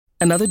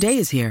Another day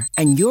is here,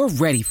 and you're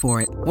ready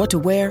for it. What to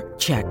wear?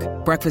 Check.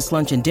 Breakfast,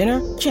 lunch, and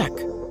dinner? Check.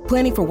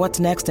 Planning for what's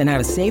next and how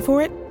to save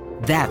for it?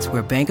 That's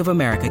where Bank of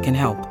America can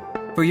help.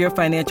 For your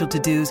financial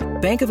to-dos,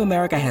 Bank of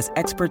America has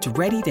experts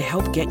ready to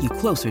help get you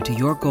closer to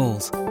your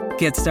goals.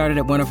 Get started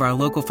at one of our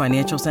local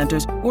financial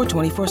centers or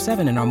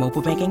 24/7 in our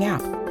mobile banking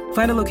app.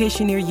 Find a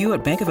location near you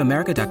at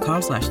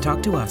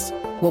bankofamerica.com/talktous.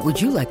 What would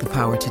you like the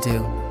power to do?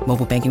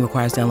 Mobile banking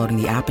requires downloading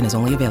the app and is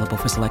only available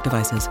for select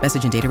devices.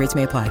 Message and data rates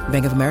may apply.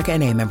 Bank of America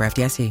N.A., member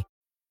FDIC.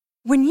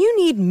 When you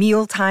need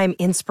mealtime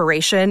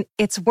inspiration,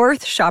 it's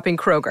worth shopping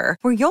Kroger,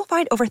 where you'll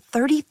find over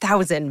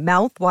 30,000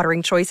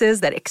 mouth-watering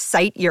choices that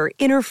excite your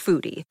inner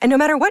foodie. And no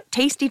matter what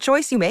tasty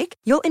choice you make,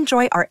 you'll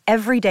enjoy our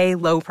everyday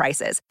low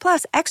prices,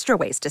 plus extra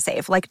ways to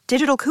save, like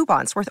digital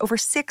coupons worth over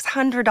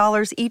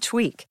 $600 each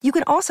week. You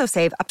can also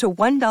save up to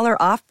 $1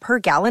 off per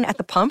gallon at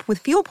the pump with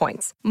fuel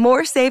points.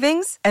 More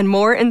savings and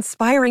more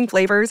inspiring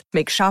flavors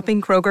make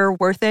shopping Kroger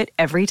worth it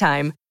every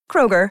time.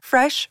 Kroger,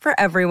 fresh for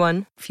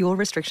everyone. Fuel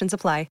restrictions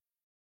apply.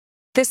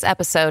 This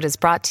episode is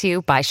brought to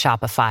you by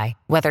Shopify.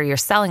 Whether you're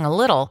selling a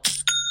little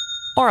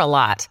or a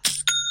lot,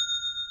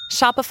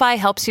 Shopify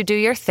helps you do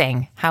your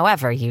thing,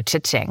 however you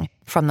cha-ching.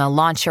 From the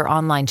launch your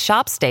online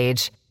shop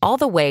stage, all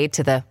the way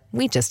to the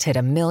we just hit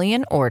 1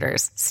 million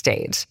orders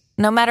stage.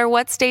 No matter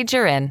what stage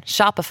you're in,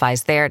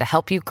 Shopify's there to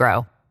help you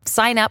grow.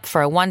 Sign up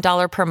for a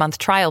 $1 per month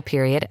trial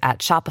period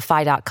at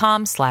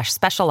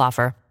shopify.com/special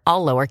offer,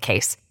 all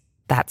lowercase.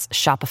 That's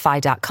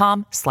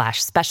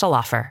shopify.com/special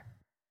offer.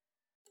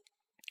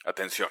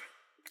 Atención.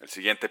 El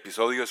siguiente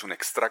episodio es un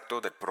extracto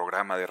del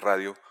programa de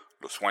radio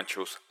Los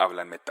Juanchos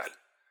Hablan Metal,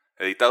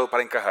 editado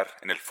para encajar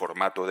en el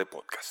formato de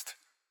podcast.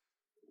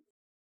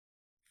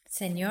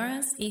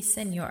 Señoras y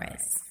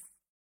señores,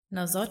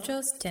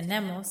 nosotros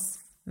tenemos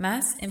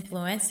más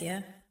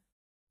influencia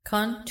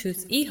con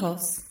tus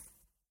hijos,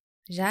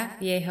 ya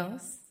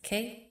viejos,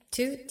 que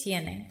tú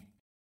tienes,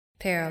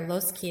 pero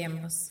los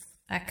queremos.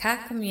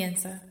 Acá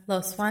comienza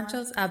Los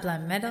Juanchos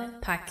Hablan Metal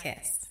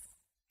Podcast.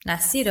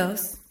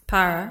 Nacidos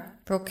para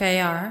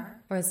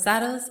procrear,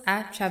 forzados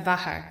a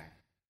trabajar.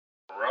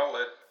 Roll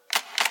it.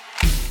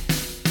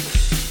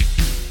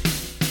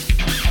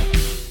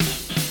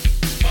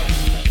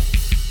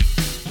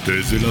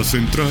 Desde las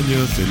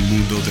entrañas del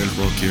mundo del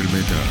rock y el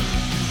metal,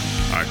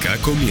 acá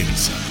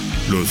comienza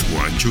Los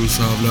Juanchos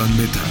Hablan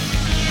Metal.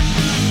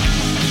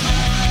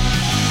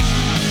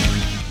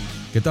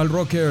 ¿Qué tal,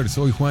 rockers?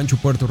 Soy Juancho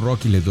Puerto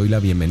Rock y les doy la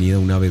bienvenida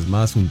una vez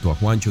más junto a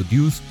Juancho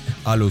Dios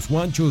a Los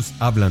Juanchos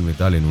Hablan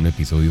Metal en un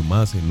episodio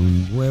más, en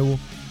un nuevo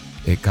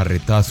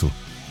carretazo.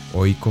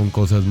 Hoy con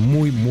cosas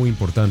muy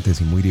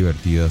importantes y muy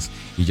divertidas,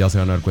 y ya se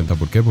van a dar cuenta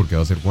por qué, porque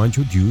va a ser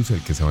Juancho Dios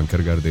el que se va a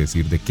encargar de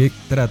decir de qué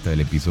trata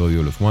el episodio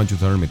de Los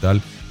Juanchos Hablan Metal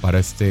para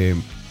este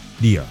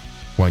día.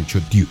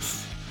 Juancho Dios.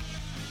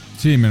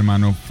 Sí, mi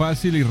hermano,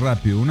 fácil y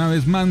rápido. Una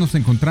vez más nos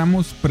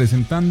encontramos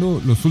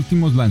presentando los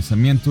últimos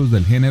lanzamientos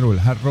del género, el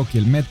hard rock y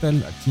el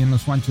metal, aquí en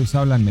Los Juanchos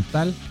Hablan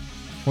Metal.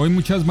 Hoy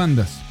muchas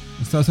bandas.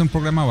 Este va a ser un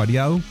programa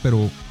variado,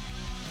 pero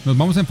nos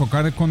vamos a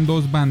enfocar con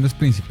dos bandas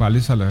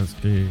principales a las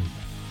que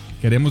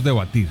queremos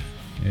debatir.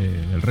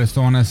 El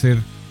resto van a ser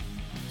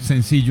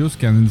sencillos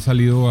que han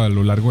salido a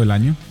lo largo del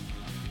año.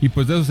 Y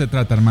pues de eso se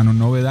trata, hermano.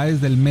 Novedades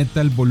del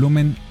metal,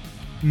 volumen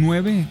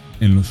 9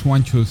 en Los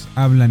Juanchos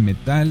Hablan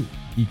Metal.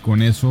 Y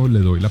con eso le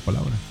doy la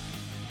palabra.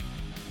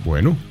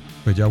 Bueno,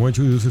 pues ya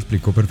Juancho Dios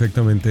explicó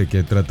perfectamente de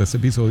qué trata este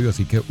episodio,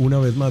 así que una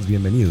vez más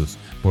bienvenidos,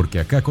 porque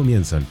acá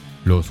comienzan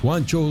Los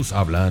Juanchos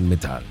Hablan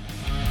Metal.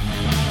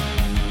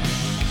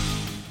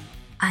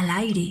 Al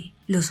aire,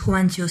 Los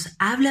Juanchos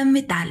Hablan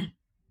Metal.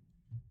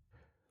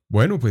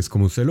 Bueno, pues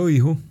como usted lo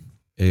dijo,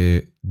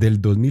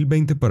 del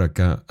 2020 para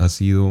acá ha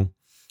sido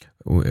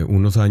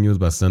unos años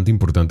bastante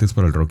importantes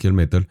para el rock y el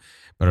metal.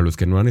 Para los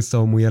que no han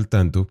estado muy al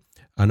tanto,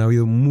 han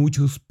habido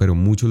muchos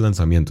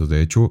lanzamientos.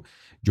 De hecho,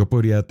 yo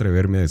podría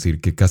atreverme a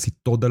decir que casi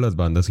todas las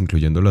bandas,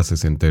 incluyendo las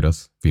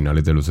sesenteras,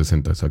 finales de los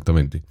 60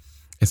 exactamente,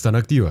 están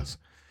activas.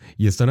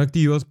 Y están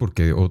activas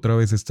porque otra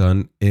vez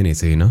están en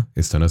escena,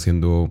 están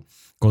haciendo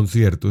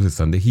conciertos,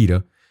 están de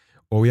gira.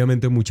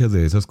 Obviamente muchas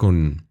de esas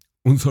con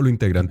un solo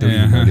integrante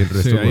original y el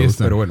resto nuevos,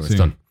 pero bueno, sí.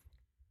 Están.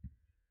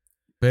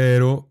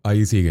 Pero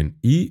ahí siguen.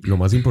 Y lo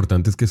más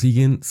importante es que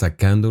siguen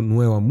sacando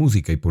nueva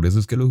música, y por eso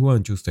es que los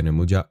Juanchos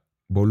tenemos ya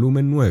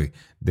volumen 9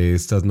 de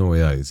estas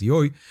novedades. Y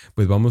hoy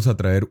pues vamos a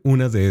traer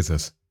unas de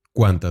esas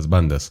cuantas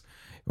bandas,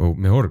 o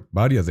mejor,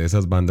 varias de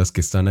esas bandas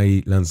que están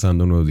ahí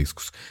lanzando nuevos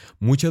discos.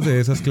 Muchas de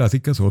esas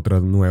clásicas,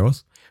 otras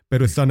nuevas,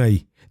 pero están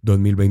ahí.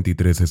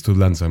 2023, estos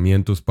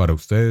lanzamientos para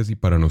ustedes y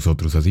para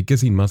nosotros. Así que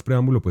sin más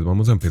preámbulo, pues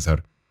vamos a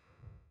empezar.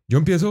 Yo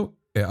empiezo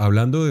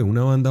hablando de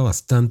una banda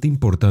bastante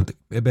importante.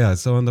 Vea,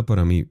 esta banda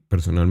para mí,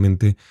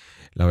 personalmente,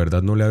 la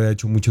verdad no le había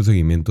hecho mucho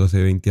seguimiento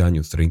hace 20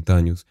 años, 30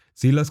 años.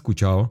 Sí la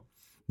escuchaba,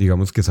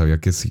 digamos que sabía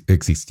que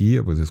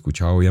existía, pues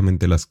escuchaba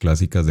obviamente las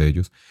clásicas de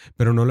ellos,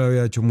 pero no le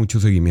había hecho mucho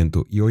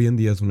seguimiento, y hoy en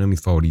día es una de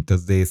mis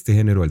favoritas de este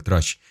género, el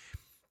thrash.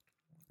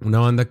 Una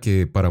banda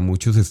que para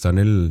muchos está en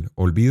el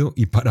olvido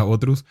y para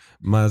otros,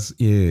 más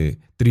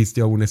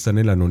triste aún, está en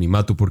el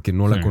anonimato porque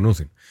no la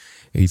conocen.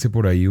 hice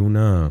por ahí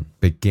una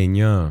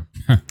pequeña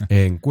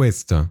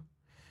encuesta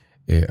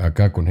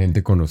acá con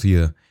gente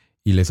conocida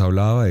y les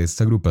hablaba de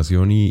esta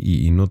agrupación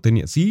y no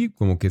tenía, sí,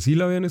 como que sí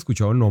la habían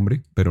escuchado el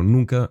nombre, pero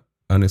nunca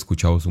han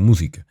escuchado su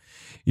música.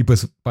 Y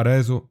pues para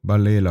eso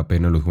vale la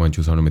pena los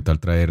Juanchos Hablan Metal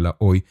traerla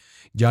hoy.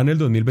 Ya en el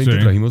 2020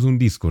 trajimos un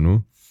disco,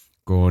 ¿no?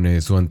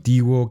 Con su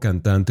antiguo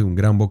cantante, un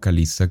gran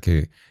vocalista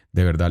que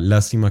de verdad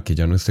lástima que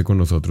ya no esté con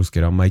nosotros, que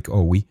era Mike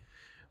Owie,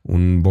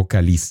 un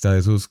vocalista de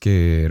esos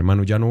que,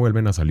 hermano, ya no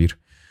vuelven a salir.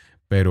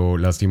 Pero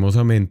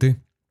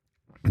lastimosamente,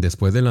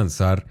 después de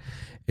lanzar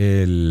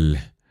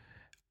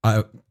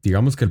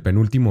digamos que el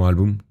penúltimo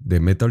álbum de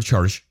Metal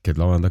Charge, que es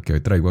la banda que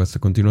hoy traigo a esta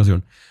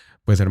continuación,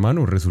 pues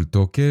hermano,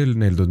 resultó que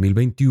en el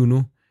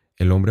 2021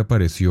 el hombre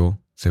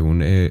apareció, según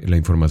la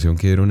información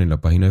que dieron en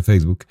la página de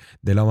Facebook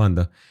de la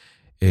banda,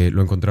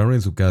 lo encontraron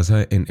en su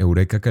casa en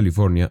Eureka,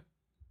 California,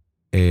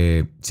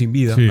 sin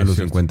vida a los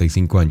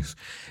 55 años.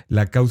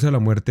 La causa de la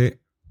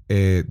muerte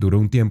duró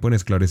un tiempo en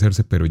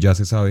esclarecerse, pero ya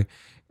se sabe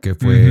que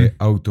fue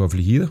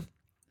autoafligida,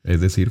 es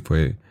decir,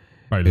 fue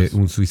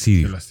un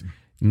suicidio.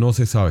 No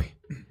se sabe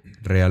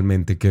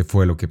realmente qué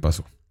fue lo que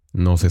pasó.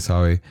 No se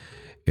sabe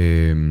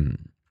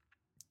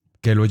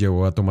qué lo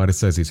llevó a tomar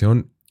esta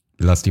decisión.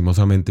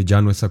 Lastimosamente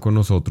ya no está con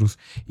nosotros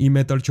y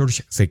Metal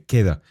Church se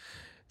queda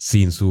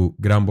sin su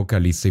gran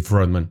vocalista y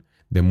frontman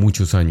de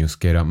muchos años,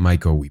 que era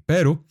Mike Owie.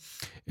 Pero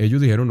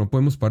ellos dijeron, no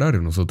podemos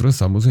parar, nosotros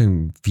estamos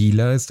en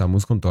fila,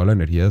 estamos con toda la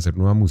energía de hacer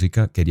nueva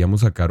música,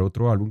 queríamos sacar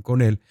otro álbum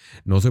con él,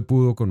 no se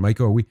pudo con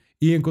Mike Owie,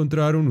 y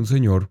encontraron un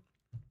señor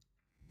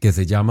que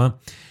se llama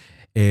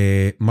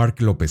Mark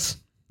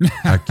López,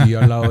 aquí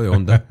al lado de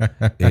Honda.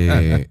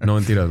 No,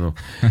 mentiras, no.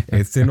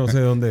 No sé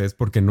dónde es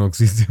porque no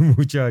existe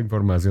mucha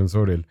información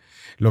sobre él.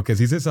 Lo que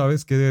sí se sabe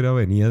es que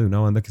venía de una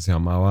banda que se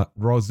llamaba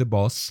Ross the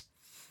Boss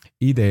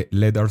y de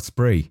Lead Art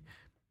Spray.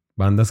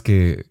 Bandas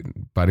que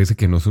parece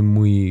que no son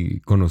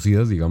muy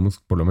conocidas, digamos,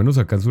 por lo menos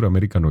acá en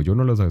Sudamérica no. Yo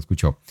no las he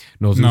escuchado.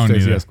 No sé si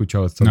usted sí ha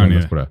escuchado estas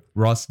bandas por ahí.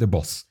 Ross the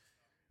Boss.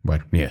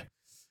 Bueno, ni idea.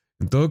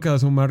 En todo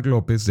caso, Mark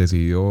López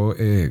decidió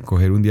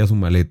coger un día su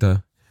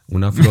maleta,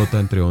 una flota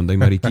entre Honda y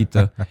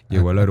Mariquita,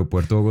 llegó al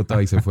aeropuerto de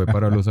Bogotá y se fue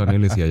para Los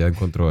Ángeles y allá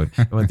encontró...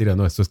 No, mentira,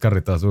 no, esto es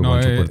carretazo de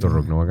Juancho Puerto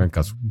Rock, no hagan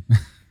caso.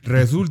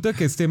 Resulta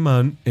que este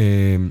man,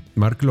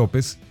 Mark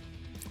López,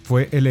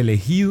 fue el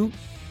elegido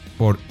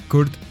por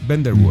Kurt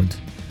Vanderwood,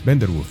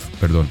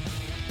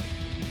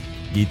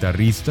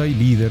 guitarrista y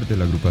líder de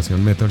la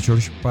agrupación Metal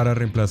Church, para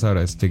reemplazar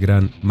a este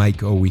gran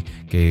Mike Owie,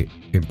 que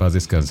en paz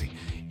descanse.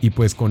 Y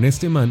pues con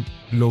este man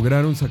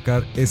lograron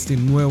sacar este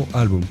nuevo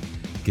álbum,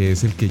 que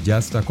es el que ya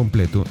está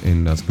completo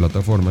en las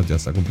plataformas, ya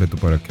está completo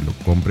para que lo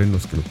compren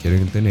los que lo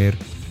quieren tener,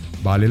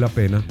 vale la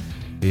pena.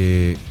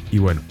 Y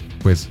bueno,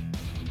 pues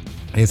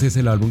ese es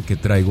el álbum que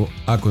traigo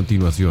a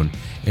continuación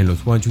en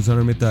los Juanchos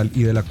Hablan Metal,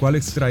 y de la cual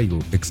extraigo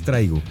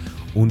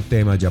un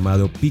tema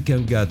llamado Pick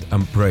and Get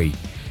and Pray.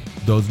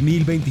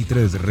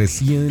 2023,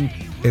 recién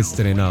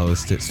estrenado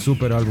este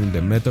super álbum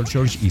de Metal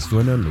Church, y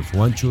suenan los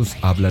Juanchos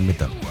Hablan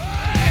Metal.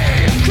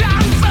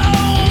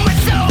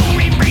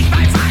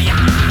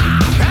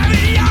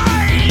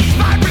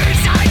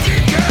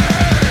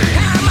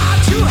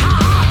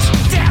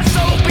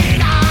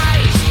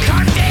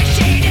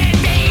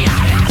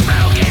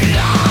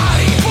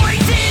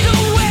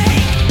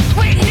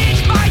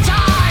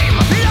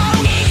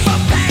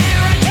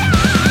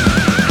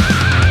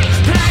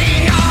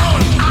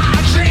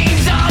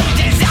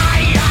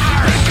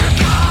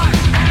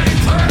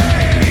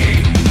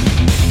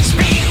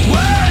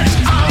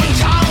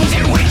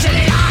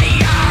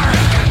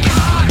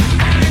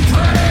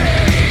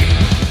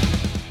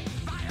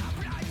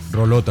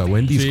 Rolota,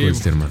 buen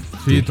disco hermano.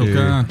 Sí,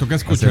 toca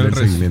escuchar el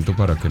seguimiento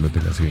para que lo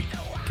tengas bien.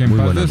 Que en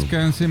paz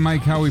descanse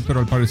Mike Howie, pero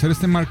al parecer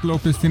este Mark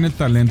López tiene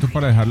talento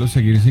para dejarlo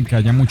seguir sin que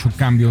haya mucho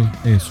cambio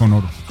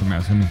sonoro, se me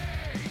hace a mí.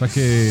 O sea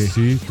que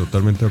sí,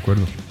 totalmente de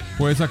acuerdo.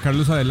 Puede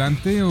sacarlos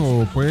adelante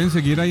o pueden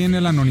seguir ahí en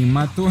el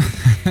anonimato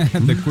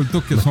de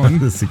culto que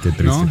son. Sí, qué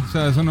triste. ¿No? O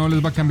sea, eso no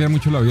les va a cambiar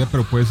mucho la vida,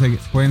 pero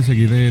pueden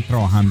seguir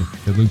trabajando,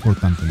 que es lo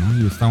importante, ¿no?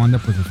 Y esta banda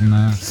pues es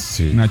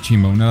una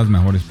chimba, una de las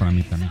mejores para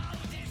mí también.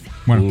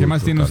 Bueno, ¿qué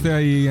más tiene usted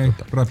ahí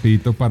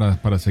rapidito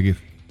para seguir?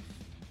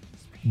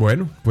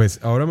 Bueno, pues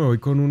ahora me voy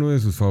con uno de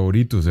sus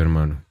favoritos,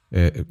 hermano.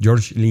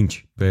 George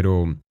Lynch.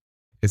 Pero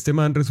este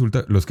man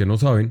resulta, los que no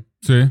saben,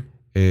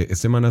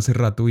 este man hace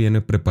rato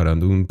viene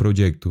preparando un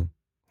proyecto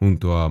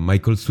junto a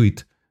Michael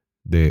Sweet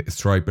de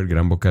Stryper,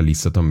 gran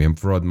vocalista también,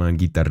 frontman,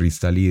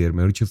 guitarrista, líder.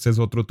 Me ha dicho, este es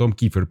otro Tom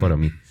Kiefer para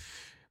mí.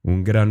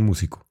 Un gran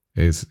músico,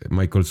 es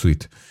Michael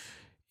Sweet.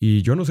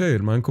 Y yo no sé,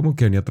 el man como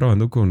que venía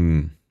trabajando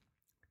con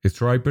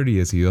Stryper y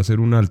decidió hacer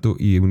un alto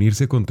y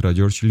unirse contra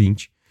George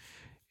Lynch,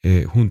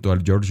 junto a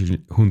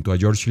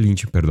George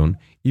Lynch,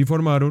 y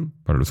formaron,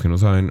 para los que no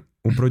saben,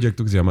 un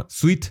proyecto que se llama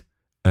Sweet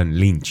and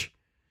Lynch.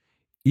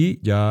 Y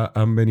ya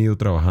han venido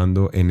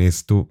trabajando en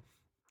esto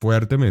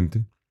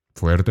fuertemente.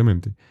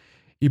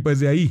 Y pues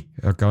de ahí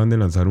acaban de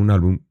lanzar un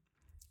álbum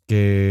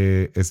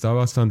que está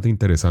bastante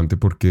interesante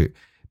porque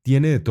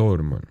tiene de todo,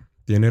 hermano.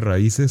 Tiene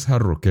raíces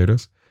hard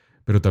rockeras,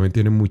 pero también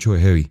tienen mucho de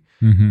heavy.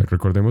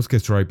 Recordemos que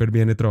Stryper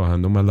viene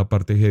trabajando más la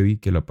parte heavy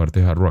que la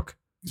parte hard rock.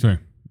 Sí.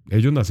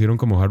 Ellos nacieron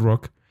como hard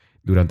rock.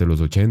 Durante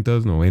los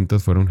 80s,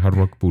 90s fueron hard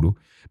rock puro.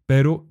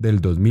 Pero del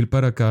 2000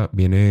 para acá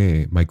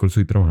viene Michael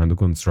Sweet trabajando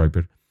con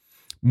Stryper.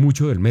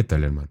 Mucho del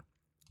metal, hermano.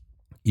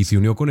 Y se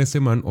unió con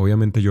este man,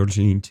 obviamente George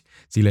Lynch,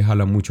 sí le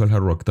jala mucho al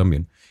hard rock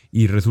también.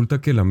 Y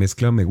resulta que la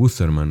mezcla me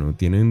gusta, hermano.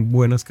 Tienen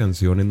buenas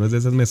canciones, no es de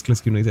esas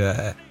mezclas que uno dice,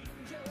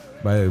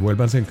 vaya,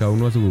 devuélvanse en cada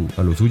uno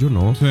a lo suyo.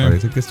 No, sí.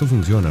 Parece que esto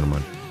funciona,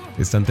 hermano.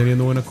 Están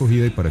teniendo buena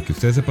acogida y para que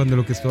ustedes sepan de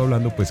lo que estoy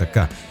hablando, pues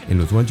acá, en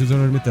Los Juanchos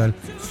Hablan Metal,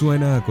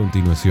 suena a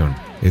continuación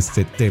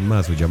este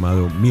temazo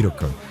llamado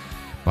Miracle.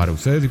 Para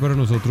ustedes y para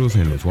nosotros,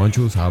 en Los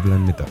Juanchos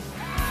Hablan Metal.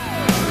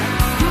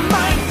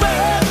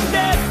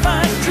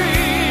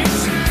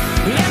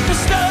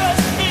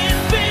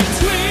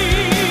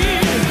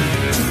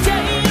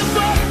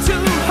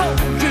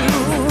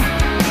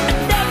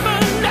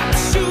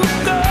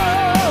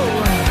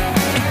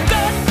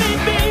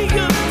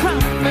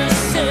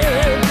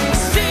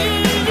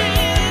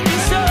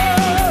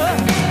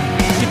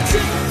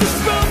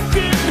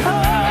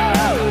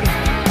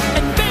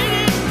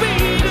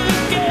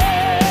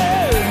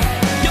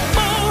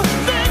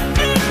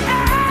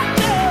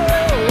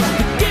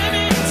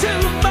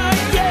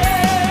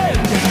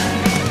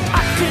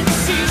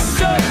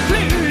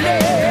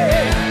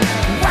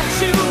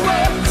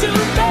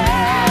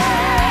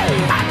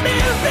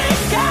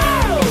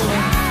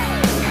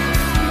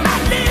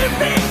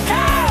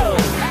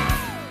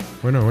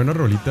 Buena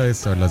rolita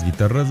esta. Las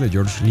guitarras de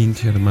George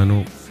Lynch,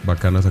 hermano,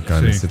 bacanas acá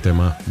en este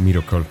tema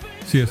Miracle.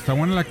 Sí, está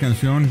buena la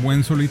canción,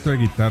 buen solito de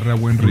guitarra,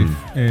 buen riff.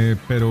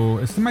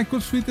 Pero este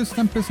Michael Sweet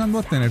está empezando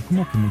a tener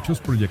como que muchos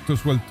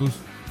proyectos sueltos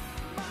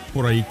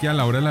por ahí que a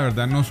la hora de la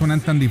verdad no suenan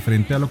tan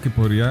diferente a lo que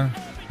podría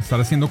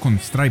estar haciendo con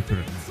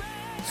Stryper.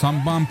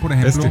 Sunbomb, por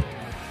ejemplo.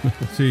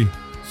 Sí,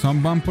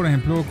 Sunbomb, por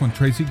ejemplo, con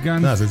Tracy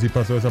Guns. Ese sí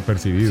pasó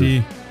desapercibido.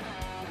 Sí,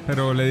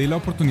 pero le di la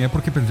oportunidad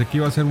porque pensé que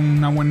iba a ser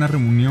una buena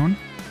reunión.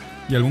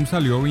 Y el álbum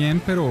salió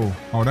bien, pero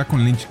ahora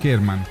con Lynch, ¿qué,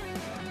 hermano?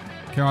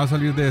 ¿Qué va a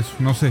salir de eso?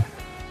 No sé.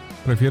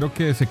 Prefiero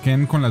que se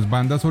queden con las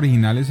bandas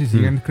originales y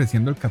sigan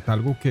creciendo el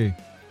catálogo que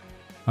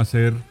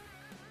hacer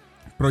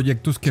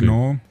proyectos que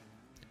no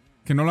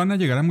le van a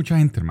llegar a mucha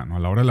gente, hermano, a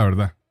la hora de la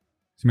verdad.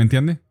 ¿Sí me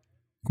entiende?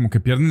 Como que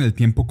pierden el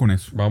tiempo con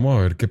eso. Vamos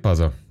a ver qué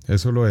pasa.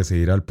 Eso lo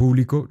decidirá el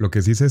público. Lo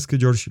que sí sé es que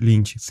George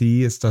Lynch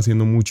sí está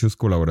haciendo muchas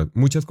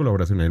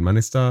colaboraciones. El man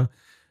está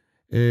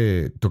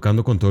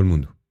tocando con todo el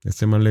mundo.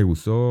 Este man le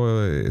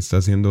gustó, está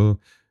haciendo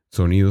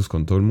sonidos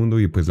con todo el mundo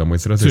y pues la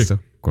muestra es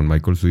esta, con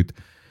Michael Sweet.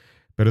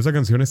 Pero esa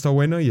canción está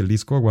buena y el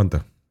disco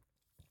aguanta.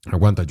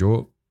 Aguanta.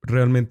 Yo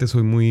realmente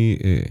soy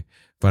muy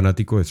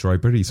fanático de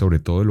Stryper y sobre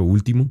todo los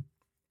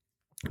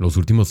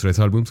últimos 3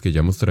 álbumes que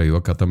ya hemos traído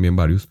acá también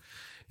varios.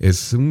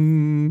 Es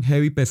un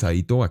heavy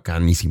pesadito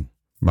bacanísimo,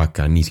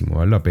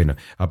 vale la pena.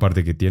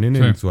 Aparte que tienen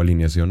en su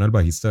alineación al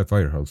bajista de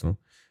Firehouse, ¿no?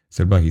 Es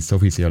el bajista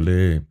oficial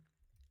de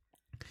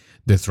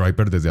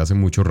Stryper desde hace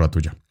mucho rato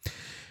ya.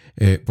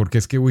 Porque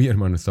es que,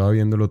 hermano, estaba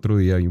viendo el otro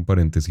día, hay un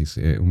paréntesis,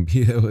 un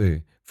video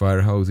de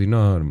Firehouse y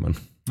no, hermano.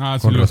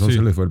 Con razón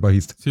se les fue el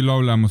bajista. Sí lo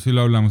hablamos.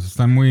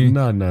 Están muy...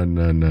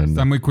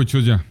 Están muy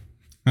cuchos ya.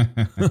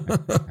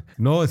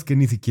 No, es que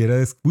ni siquiera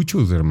es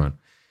cuchos, hermano.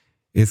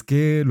 Es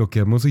que lo que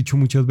hemos dicho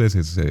muchas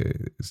veces,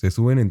 se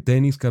suben en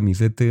tenis,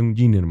 camiseta, un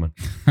jean, hermano.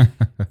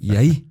 Y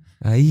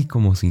ahí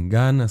como sin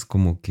ganas,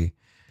 como que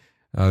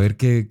a ver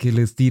qué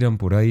les tiran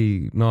por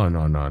ahí. No.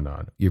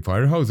 Y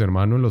Firehouse,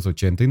 hermano, en los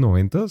 80 y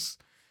 90s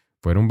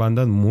fue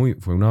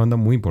una banda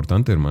muy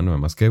importante, hermano.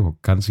 Además que dejó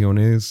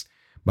canciones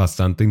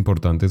bastante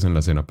importantes en la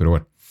escena. Pero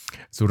bueno,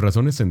 sus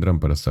razones tendrán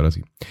para estar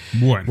así.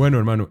 Bueno,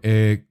 hermano,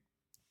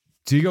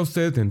 siga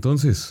usted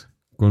entonces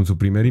con su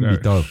primer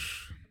invitado.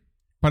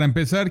 Para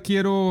empezar,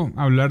 quiero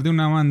hablar de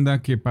una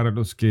banda que para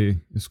los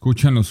que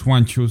escuchan Los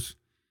Juanchos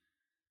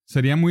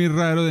sería muy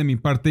raro de mi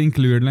parte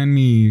incluirla en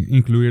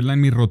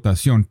mi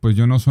rotación, pues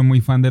yo no soy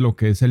muy fan de lo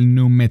que es el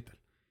nu metal.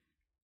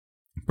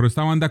 Pero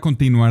esta banda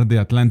Continuar de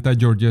Atlanta,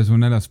 Georgia, es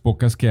una de las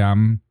pocas que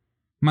han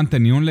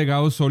mantenido un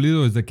legado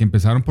sólido desde que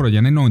empezaron por allá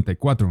en el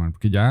 94, man,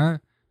 porque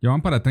ya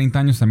llevan para 30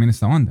 años también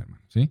esta banda,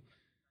 man, ¿sí?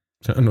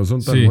 O sea, no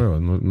son tan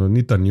nuevas, no es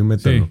ni tan new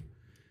metal, ¿no?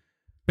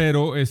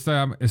 Pero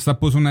esta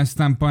puso una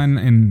estampa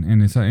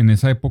en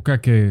esa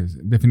época que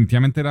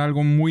definitivamente era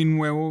algo muy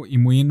nuevo y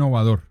muy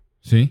innovador,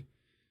 ¿sí?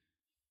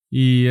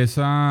 Y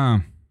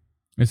esta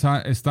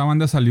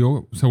banda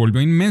se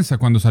volvió inmensa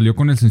cuando salió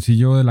con el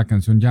sencillo de la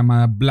canción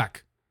llamada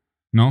Black,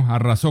 ¿no?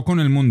 Arrasó con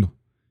el mundo.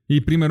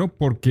 Y primero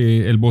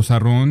porque el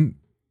vozarrón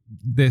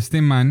de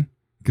este man,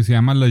 que se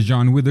llama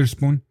John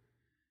Witherspoon,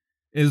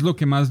 es lo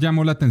que más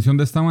llamó la atención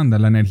de esta banda.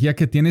 La energía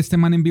que tiene este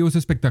man en vivo es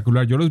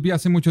espectacular. Yo los vi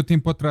hace mucho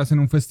tiempo atrás en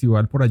un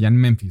festival por allá en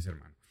Memphis,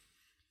 hermano.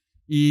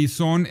 Y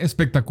son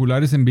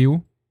espectaculares en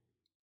vivo.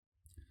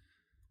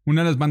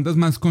 Una de las bandas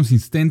más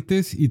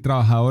consistentes y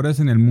trabajadoras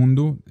en el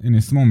mundo en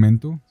este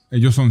momento.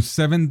 Ellos son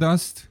Seven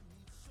Dust.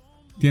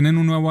 Tienen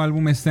un nuevo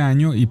álbum este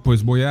año y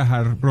pues voy a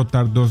dejar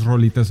rotar 2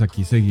 rolitas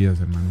aquí seguidas,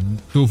 hermano. Un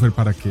tuffer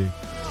para que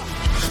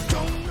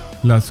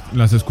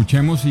las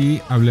escuchemos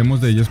y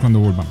hablemos de ellas cuando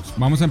volvamos.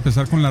 Vamos a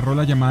empezar con la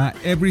rola llamada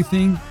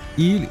Everything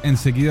y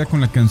enseguida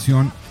con la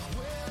canción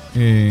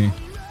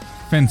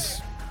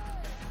Fence.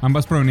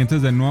 Ambas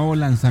provenientes del nuevo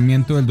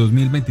lanzamiento del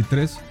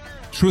 2023,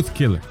 Truth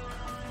Killer.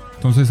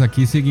 Entonces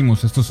aquí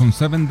seguimos. Estos son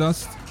Seven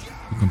Dust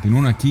y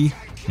continúan aquí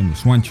en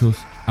Los Juanchos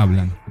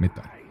Hablan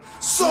Metal.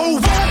 So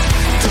what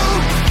do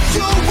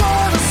you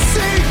wanna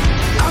see?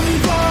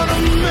 I'm gonna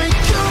make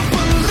you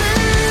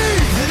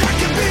believe that I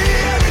can be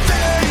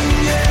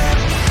anything, yeah.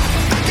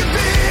 I can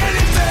be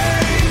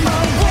anything. I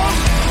won't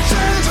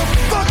change a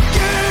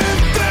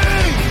fucking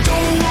thing.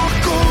 Don't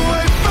walk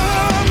away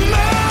from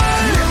me.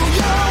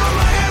 You're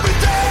my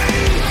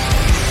everything.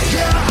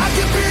 Yeah, I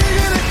can be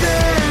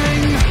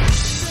anything.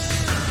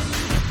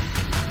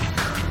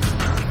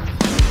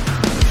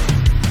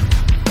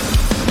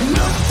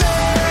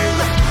 Nothing.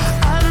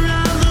 I'd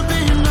rather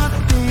be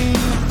nothing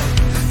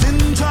than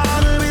try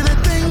to be the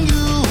thing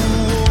you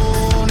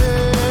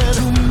wanted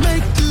to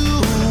make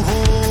you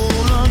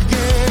whole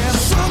again.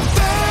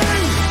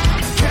 Something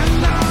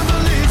cannot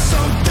believe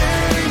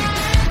something.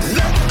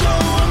 Let go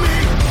of me.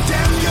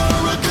 Damn,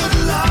 you're a good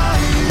liar.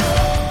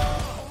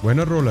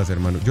 Buenas rolas,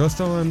 hermano. Yo a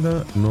esta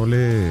banda no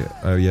le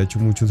había hecho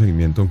mucho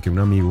seguimiento, aunque un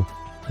amigo,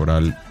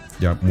 coral,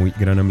 ya muy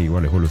gran amigo,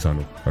 Alejo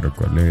Lozano, para el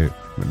cual le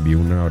envío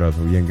un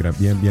abrazo bien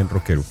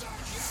rockero.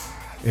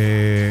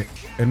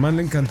 El man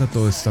le encanta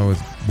toda esta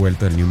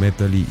vuelta del new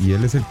metal y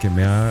él es el que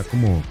me ha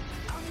como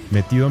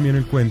metido a mí en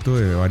el cuento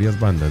de varias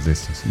bandas de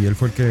estas. Y él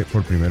fue el que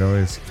por primera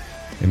vez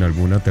en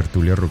alguna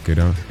tertulia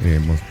rockera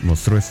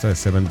mostró esta de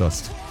Seven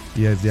Dust.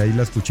 Y desde ahí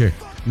la escuché.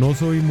 No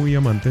soy muy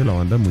amante de la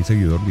banda, muy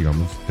seguidor,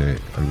 digamos, de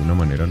alguna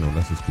manera no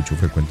las escucho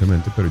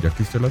frecuentemente, pero ya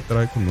que usted la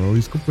trae con un nuevo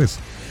disco, pues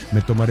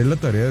me tomaré la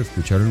tarea de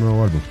escuchar el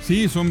nuevo álbum.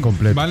 Sí, son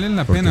completo, valen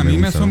la pena. A mí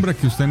me asombra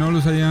que usted no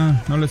les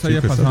haya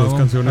pues pasado dos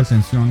canciones,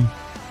 atención.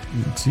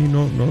 Sí,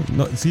 no,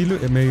 sí,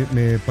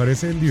 me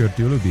parecen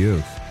divertidos los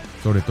videos,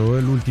 sobre todo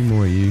el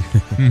último ahí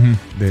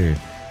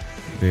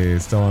de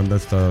esta banda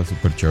está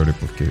súper chévere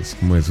porque es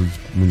como esos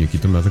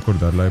muñequitos, me hace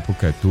acordar la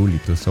época de Tool y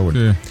toda esta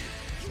vuelta.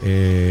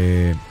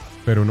 Sí.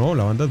 Pero no,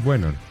 la banda es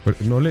buena.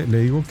 No le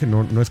digo que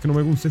no es que no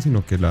me guste,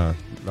 sino que la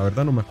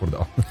verdad no me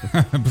acordaba.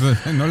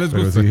 Pues no les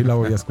gusta. Pero sí la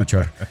voy a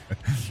escuchar.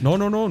 No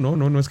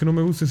es que no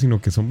me guste,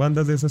 sino que son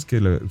bandas de esas que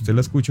usted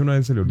la escucha una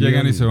vez, se le olvida.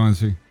 Llegan y se van,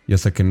 sí. Y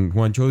hasta que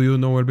Juancho Dios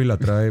no vuelve y la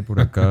trae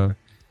por acá.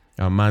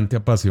 Amante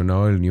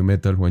apasionado del new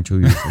metal, Juancho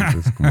Dios.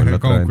 Entonces, como la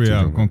con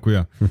cuidado.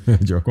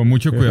 Con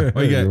mucho cuidado.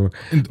 Oiga,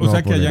 o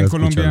sea que allá en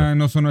Colombia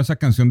no sonó esa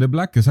canción de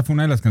Black. Esa fue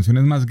una de las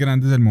canciones más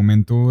grandes del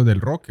momento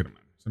del rock,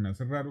 hermano. Se me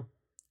hace raro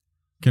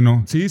que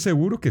no. Sí,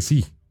 seguro que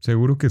sí,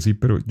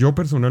 pero yo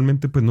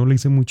personalmente pues no le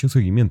hice mucho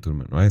seguimiento,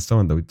 hermano, a esta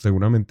banda.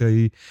 Seguramente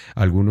hay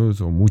algunos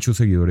o muchos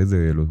seguidores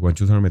de los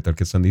Juanchos Hablan Metal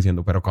que están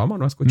diciendo, pero ¿cómo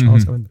no has escuchado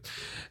esa banda?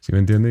 ¿Sí me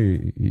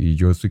entiende? Y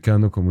yo estoy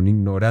quedando como un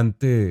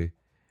ignorante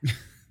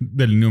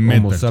del new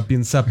metal. Homo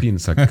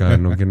sapiens acá,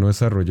 ¿no? Que no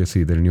desarrolle,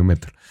 sí, del new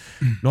metal.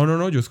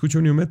 No, yo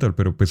escucho new metal,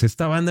 pero pues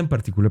esta banda en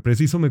particular,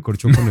 preciso, me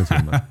corchó con eso,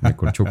 hermano. Me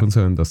corchó con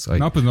Seven Dust.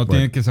 No, pues no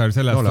tiene que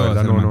saberse las todas. No,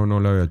 la verdad, no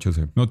le había hecho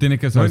seguimiento. No tiene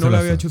que saberse no le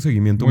había hecho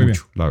seguimiento muy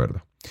mucho, bien. la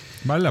verdad.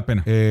 Vale la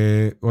pena.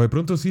 O de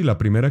pronto sí, la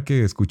primera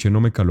que escuché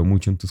no me caló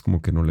mucho, entonces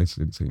como que no le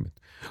hice seguimiento.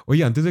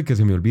 Oye, antes de que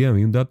se me olvide, a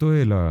mí un dato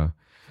de la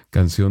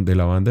canción de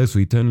la banda de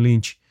Sweet and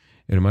Lynch.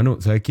 Hermano,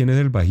 ¿sabe quién es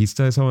el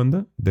bajista de esa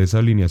banda? De esa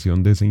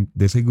alineación, de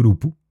ese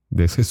grupo,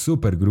 de ese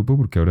super grupo,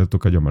 porque ahora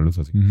toca llamarlos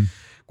así,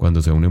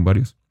 cuando se unen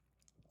varios.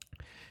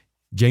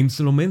 James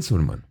Lomenzo,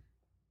 hermano.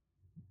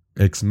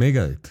 Ex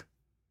Megadeth.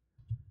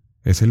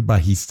 Es el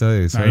bajista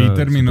de esa. Ahí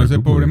terminó ese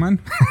pobre man.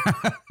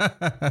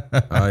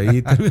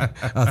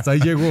 Hasta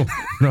ahí llegó.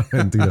 No,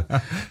 mentira.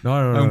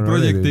 No. Un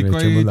proyectico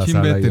ahí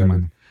chimbete,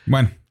 hermano.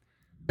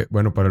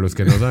 Bueno, para los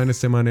que no saben,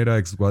 este man era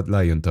ex White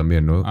Lion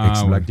también, ¿no?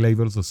 Ex Black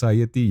Label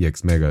Society y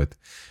ex Megadeth.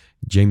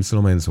 James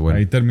Lomenzo, bueno.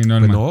 Ahí terminó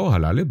el pues man. No,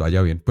 ojalá les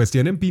vaya bien. Pues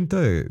tienen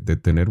pinta de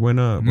tener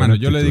buena Bueno,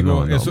 yo le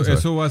digo, no,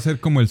 eso va a ser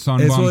como el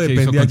Soundbomb eso que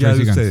hizo depende con allá Tracy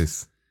de Guns.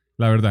 ustedes.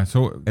 La verdad,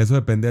 eso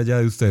depende allá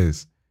de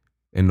ustedes.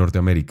 En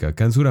Norteamérica.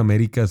 Acá en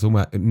Sudamérica eso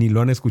ni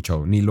lo han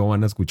escuchado, ni lo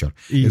van a escuchar.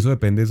 Y eso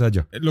depende de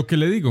allá. Lo que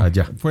le digo,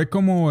 allá. Fue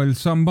como el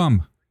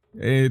Soundbomb.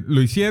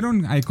 Lo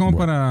hicieron ahí como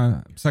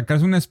para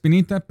sacarse una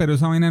espinita, pero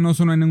esa vaina no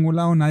sonó en ningún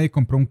lado, nadie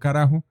compró un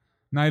carajo,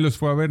 nadie los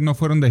fue a ver, no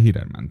fueron de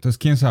gira, hermano. Entonces,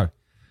 quién sabe.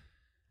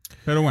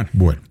 Pero bueno.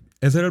 Bueno,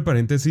 ese era el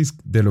paréntesis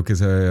de lo que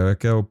se había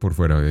quedado por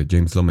fuera de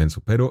James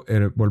Lomenzo. Pero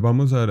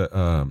volvamos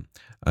a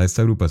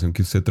esta agrupación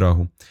que usted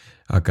trajo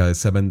acá de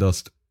Seven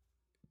Dust.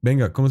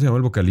 Venga, ¿cómo se llama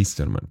el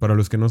vocalista, hermano? Para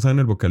los que no saben,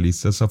 el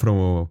vocalista es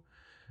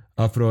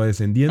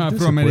afrodescendiente.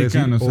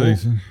 Afroamericano, se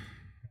dice.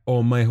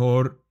 O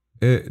mejor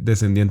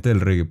descendiente del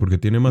reggae, porque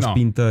tiene más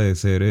pinta de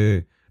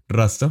ser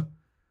rasta.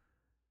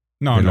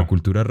 La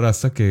cultura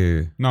rasta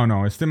que...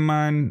 No, este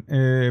man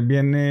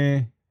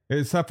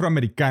es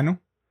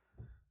afroamericano.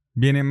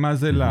 Viene más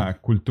de la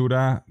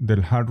cultura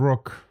del hard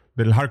rock,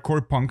 del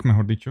hardcore punk,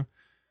 mejor dicho.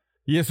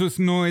 Y eso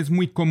no es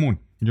muy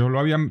común. Yo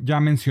lo había ya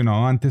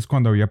mencionado antes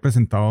cuando había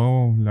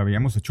presentado, le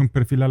habíamos hecho un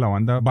perfil a la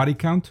banda Body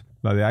Count,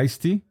 la de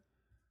Ice-T.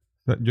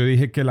 Yo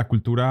dije que la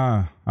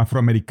cultura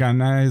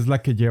afroamericana es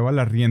la que lleva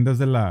las riendas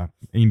de la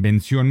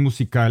invención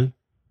musical.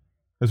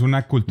 Es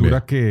una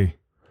cultura que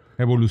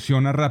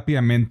evoluciona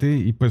rápidamente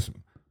y pues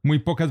muy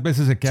pocas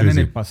veces se quedan en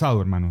el pasado,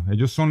 hermano.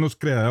 Ellos son los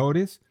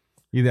creadores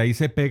y de ahí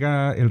se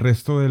pega el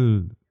resto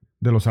de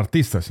los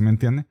artistas, ¿sí me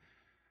entiende?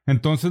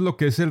 Entonces lo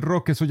que es el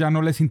rock, eso ya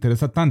no les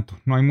interesa tanto.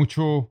 No hay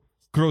mucho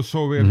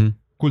crossover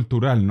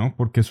cultural, ¿no?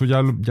 Porque eso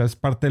ya es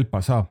parte del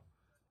pasado.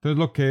 Entonces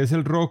lo que es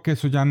el rock,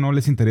 eso ya no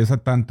les interesa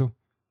tanto.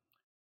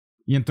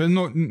 Y entonces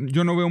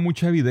yo no veo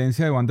mucha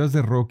evidencia de bandas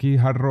de rock y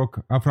hard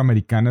rock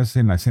afroamericanas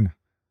en la escena.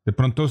 De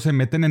pronto se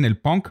meten en el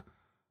punk,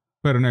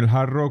 pero en el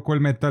hard rock o el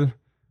metal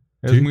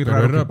es muy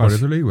raro que pase. Por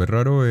eso le digo, es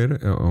raro ver,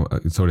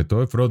 sobre todo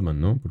de frontman,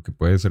 ¿no? Porque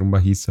puede ser un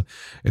bajista.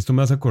 Esto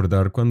me hace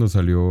acordar cuando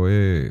salió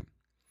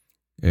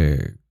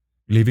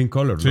Living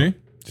Colour, ¿no?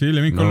 Sí,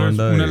 Living Colour es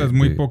una de las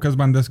muy pocas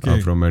bandas que...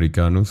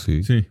 Afroamericanos,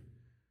 sí. Sí,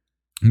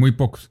 muy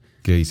pocos.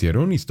 Que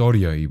hicieron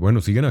historia y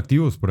bueno, siguen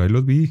activos. Por ahí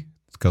los vi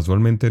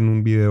casualmente en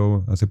un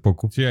video hace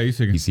poco. Sí, ahí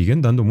siguen. Y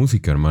siguen dando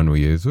música, hermano.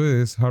 Y eso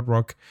es hard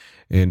rock.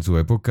 En su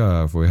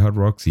época fue hard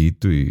rock, sí.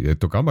 Y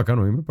tocaban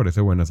bacano. A mí me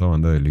parece buena esa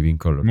banda de Living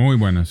Colour. Muy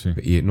buena, sí.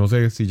 Y no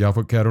sé si ya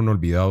quedaron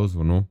olvidados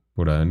o no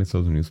por allá en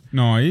Estados Unidos.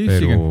 No, ahí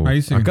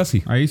siguen. Acá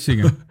sí. Ahí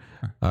siguen.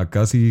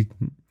 Acá sí.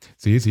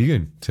 Sí,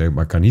 siguen. O sea,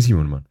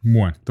 bacanísimo, hermano.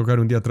 Bueno. Tocar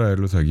un día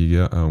traerlos aquí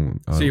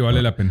sí,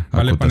 vale la pena.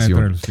 Vale la pena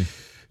traerlos, sí.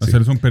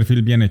 Hacerles un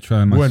perfil bien hecho,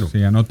 además. Bueno,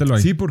 sí, anótelo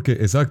ahí. Sí, porque,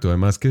 exacto.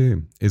 Además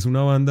que es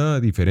una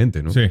banda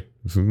diferente, ¿no? Sí.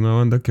 Es una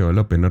banda que vale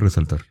la pena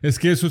resaltar. Es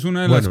que eso es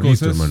una de las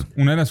cosas... Listo,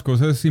 una de las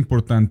cosas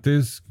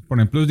importantes, por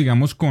ejemplo,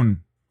 digamos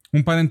con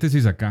un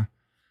paréntesis acá.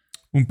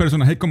 Un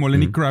personaje como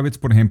Lenny Kravitz,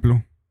 por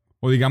ejemplo,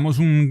 o digamos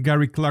un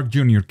Gary Clark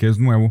Jr., que es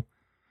nuevo.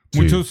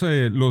 Muchos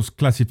los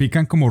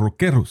clasifican como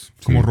rockeros,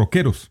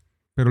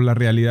 pero la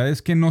realidad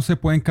es que no se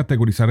pueden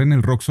categorizar en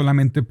el rock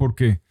solamente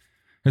porque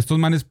estos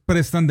manes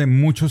prestan de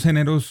muchos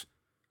géneros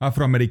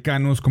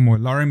afroamericanos como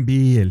el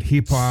R&B, el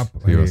hip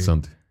hop,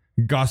 bastante.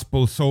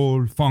 Gospel,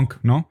 soul, funk,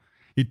 ¿no?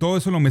 Y todo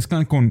eso lo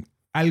mezclan con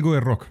algo de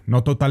rock,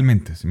 no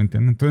totalmente, ¿sí me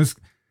entienden? Entonces,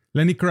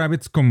 Lenny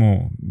Kravitz,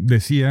 como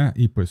decía,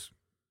 y pues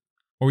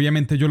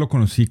obviamente yo lo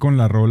conocí con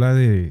la rola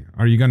de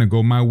Are You Gonna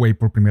Go My Way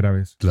por primera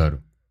vez.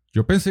 Claro.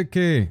 Yo pensé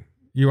que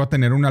iba a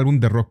tener un álbum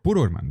de rock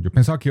puro, hermano. Yo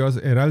pensaba que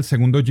era el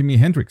segundo Jimi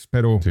Hendrix,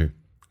 pero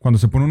cuando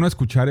se pone uno a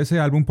escuchar ese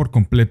álbum por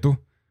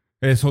completo,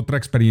 es otra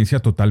experiencia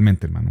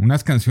totalmente, hermano.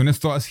 Unas canciones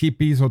todas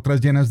hippies,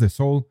 otras llenas de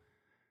soul.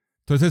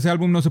 Entonces ese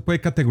álbum no se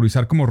puede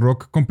categorizar como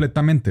rock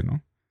completamente,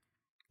 ¿no?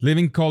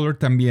 Living Colour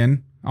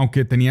también,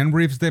 aunque tenían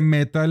riffs de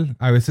metal,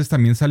 a veces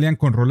también salían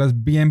con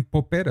rolas bien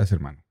poperas,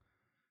 hermano.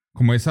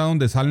 Como esa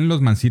donde salen los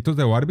mancitos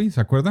de Barbie,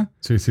 ¿se acuerda?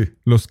 Sí.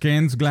 Los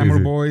Kens,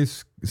 Glamour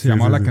Boys, se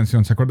llamaba la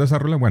canción. ¿Se acuerda de esa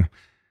rola? Bueno,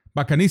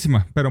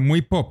 bacanísima, pero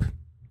muy pop.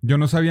 Yo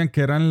no sabían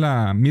que eran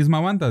la misma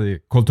banda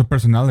de Cult of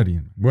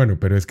Personality. Bueno,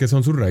 pero es que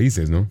son sus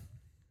raíces, ¿no?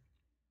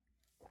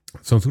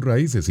 Son sus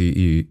raíces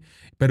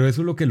pero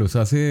eso es lo que los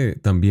hace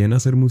también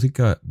hacer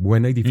música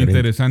buena y diferente.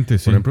 Interesante,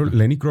 sí. Por ejemplo,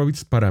 Lenny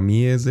Kravitz para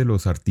mí es de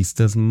los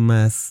artistas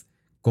más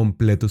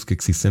completos que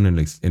existen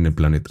en el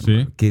planeta.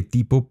 Sí. ¿Qué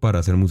tipo para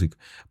hacer música?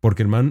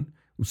 Porque el man,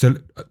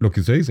 lo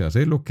que usted dice,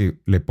 hace lo que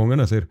le pongan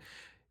a hacer.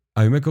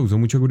 A mí me causó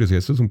mucha curiosidad,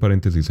 esto es un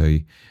paréntesis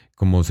ahí,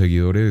 como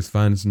seguidores,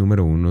 fans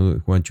número uno de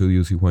Juancho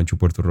Dios y Juancho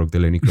Puerto Rock de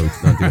Lenny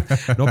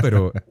Kravitz. No,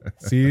 pero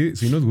sí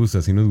nos gusta.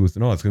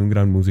 No, es que es un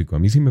gran músico. A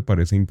mí sí me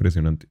parece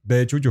impresionante.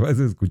 De hecho, yo a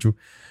veces escucho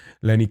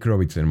Lenny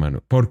Kravitz,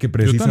 hermano, porque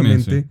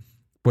precisamente también,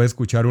 puede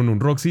escuchar un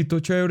rockcito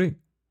chévere,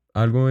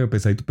 algo medio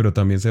pesadito, pero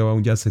también se va a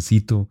un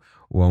jazzcito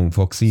o a un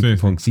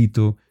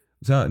funkcito.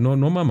 O sea, no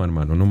mama,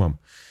 hermano, no mama.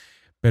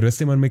 Pero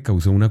este man me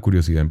causó una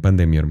curiosidad en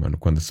pandemia, hermano,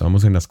 cuando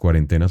estábamos en las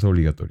cuarentenas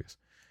obligatorias.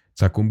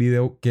 Sacó un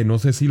video que no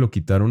sé si lo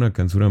quitaron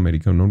acá en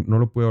Sudamérica, no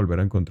lo pude volver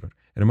a encontrar.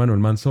 Hermano, el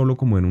man solo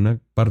como en un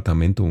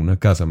apartamento, una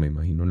casa, me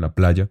imagino, en la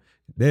playa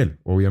de él,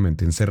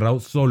 obviamente, encerrado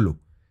solo,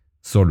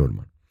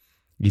 hermano.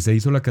 Y se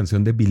hizo la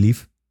canción de Believe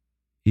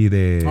y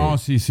de... Oh,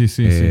 sí.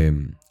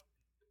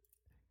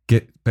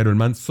 Pero el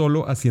man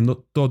solo haciendo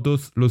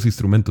todos los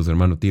instrumentos,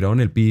 hermano, tirado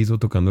en el piso,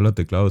 tocando la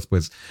teclado,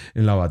 después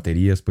en la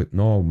batería, después...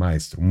 No,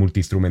 maestro,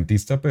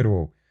 multiinstrumentista,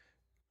 pero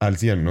al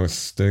 100, ¿no?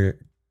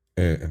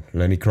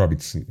 Lenny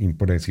Kravitz,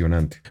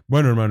 impresionante.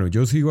 Bueno, hermano,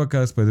 yo sigo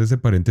acá después de ese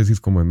paréntesis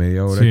como de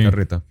media hora de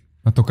carreta.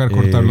 Va a tocar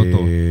cortarlo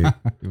todo.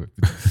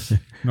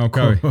 No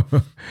cabe.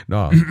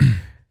 No.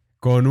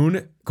 Con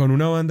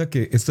una banda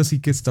que esta sí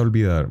que está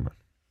olvidada, hermano.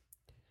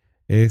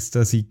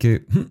 Esta sí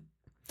que...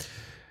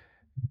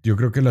 Yo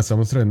creo que la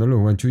estamos trayendo a lo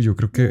Juancho y yo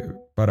creo que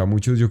para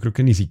muchos, yo creo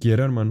que ni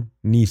siquiera, hermano,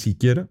 ni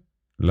siquiera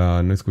la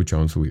han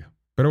escuchado en su vida.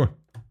 Pero bueno,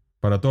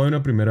 para toda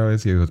una primera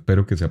vez y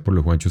espero que sea por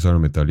los Juanchos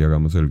Hablan Metal y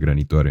hagamos el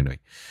granito de arena ahí.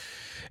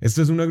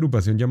 Esta es una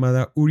agrupación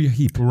llamada Uriah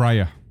Heep.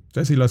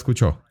 Usted sí la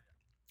escuchó.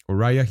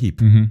 Uriah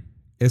Heep. Uh-huh.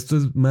 Esto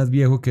es más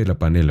viejo que la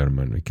panela,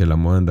 hermano, y que la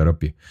moda de andar a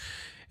pie.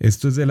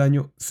 Esto es del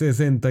año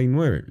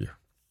 69, viejo.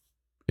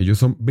 Ellos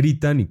son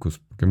británicos,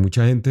 porque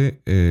mucha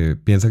gente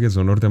piensa que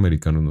son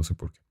norteamericanos, no sé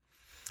por qué.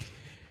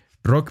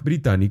 Rock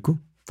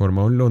británico,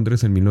 formado en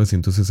Londres en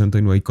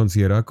 1969 y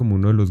considerada como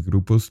uno de los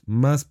grupos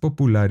más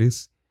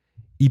populares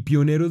y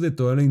pioneros de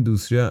toda la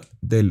industria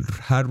del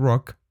hard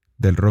rock,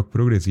 del rock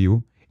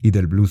progresivo y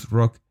del blues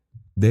rock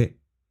de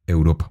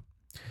Europa.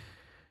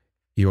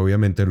 Y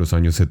obviamente de los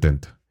años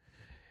 70.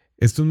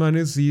 Estos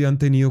manes sí han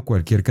tenido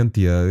cualquier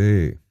cantidad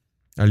de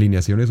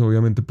alineaciones,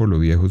 obviamente por lo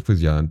viejos, pues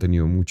ya han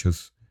tenido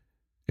muchos,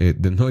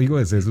 no digo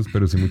decesos,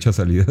 pero sí muchas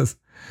salidas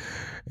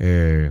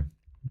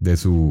de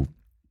su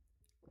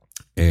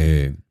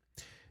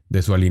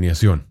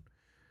alineación.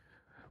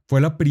 Fue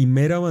la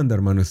primera banda,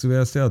 hermano,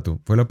 vea este dato,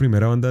 fue la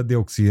primera banda de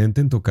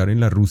Occidente en tocar en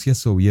la Rusia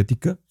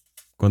soviética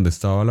cuando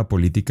estaba la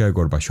política de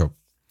Gorbachev,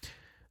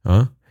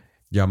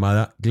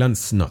 llamada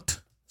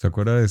Glasnost. ¿Se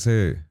acuerda de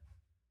ese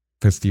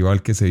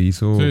festival que se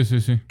hizo?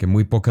 Sí. Que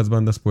muy pocas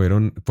bandas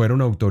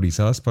fueron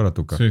autorizadas para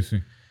tocar.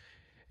 Sí.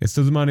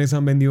 Estos manes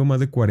han vendido más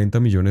de 40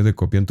 millones de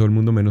copias en todo el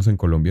mundo, menos en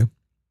Colombia.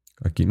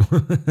 Aquí no.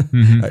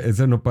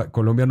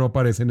 Colombia no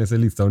aparece en ese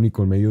listado ni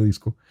con medio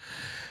disco.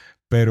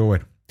 Pero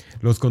bueno,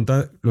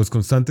 los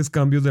constantes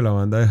cambios de la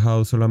banda han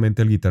dejado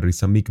solamente al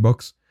guitarrista Mick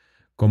Box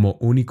como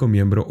único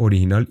miembro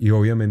original y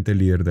obviamente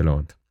líder de la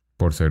banda,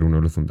 por ser uno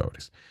de los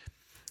fundadores.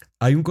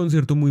 Hay un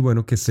concierto muy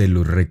bueno que se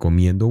los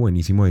recomiendo,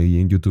 buenísimo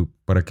ahí en YouTube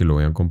para que lo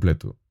vean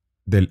completo,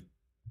 del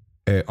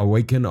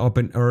Awaken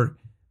Open Air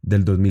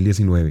del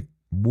 2019.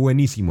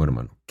 Buenísimo,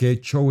 hermano. Qué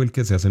show el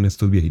que se hacen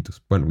estos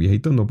viejitos. Bueno,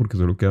 viejitos no, porque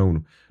solo queda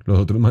uno. Los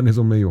otros manes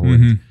son medio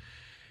jóvenes.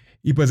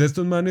 Y pues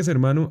estos manes,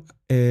 hermano,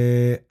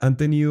 han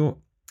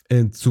tenido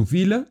en su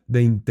fila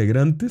de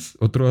integrantes,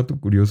 otro dato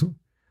curioso,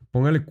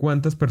 póngale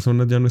cuántas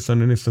personas ya no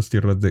están en estas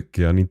tierras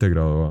que han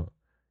integrado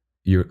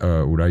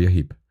a Uriah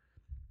Heep.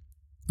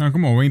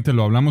 Como 20,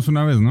 lo hablamos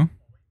una vez, ¿no?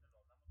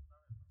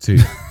 Sí,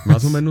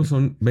 más o menos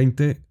son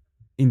 20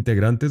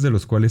 integrantes, de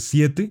los cuales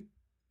 7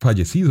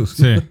 fallecidos.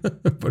 Sí.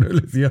 Por eso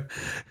le decía,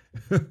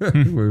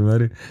 güey,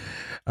 madre.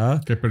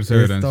 Qué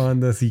perseverancia. Esta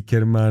banda sí que,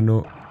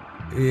 hermano,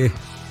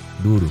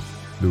 duro.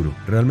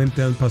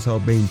 Realmente han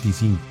pasado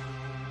 25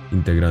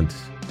 integrantes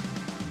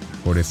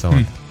por esta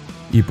banda.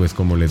 Y pues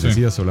como les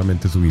decía,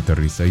 solamente su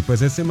guitarrista. Y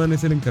pues este man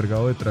es el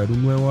encargado de traer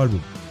un nuevo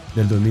álbum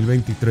del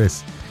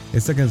 2023.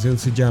 Esta canción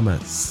se llama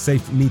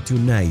Save Me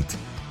Tonight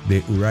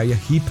de Uriah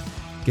Heep,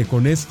 que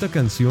con esta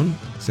canción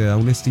se da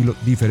un estilo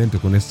diferente,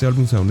 con este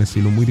álbum se da un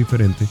estilo muy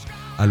diferente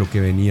a lo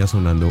que venía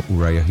sonando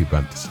Uriah Heep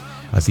antes.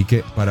 Así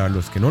que para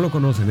los que no lo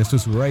conocen, esto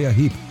es Uriah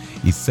Heep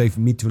y Save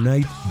Me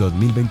Tonight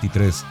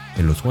 2023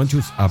 en Los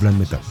Juanchos Hablan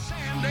Metal.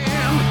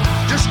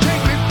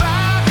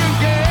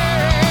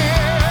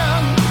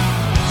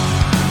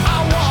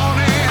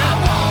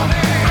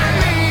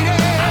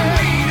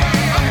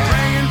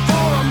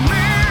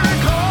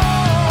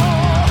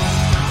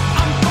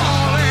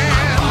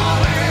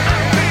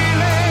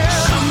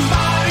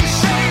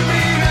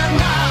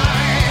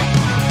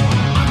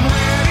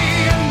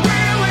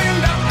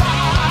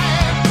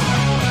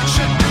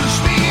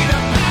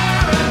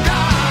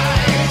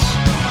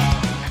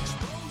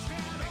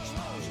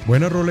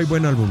 Buena rola y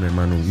buen álbum,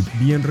 hermano. Y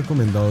bien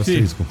recomendado este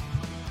disco.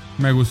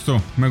 Me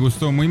gustó.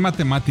 Muy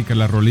matemática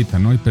la rolita,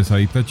 ¿no? Y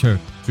pesadita,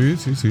 chévere.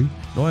 Sí.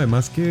 No,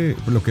 además que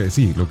lo que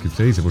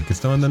usted dice, porque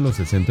esta banda en los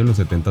 60 y en los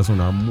 70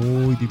 sonaba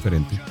muy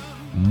diferente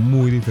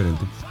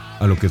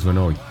a lo que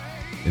suena hoy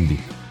en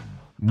día.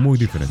 Muy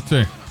diferente. Sí.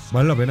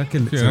 Vale la pena que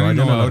se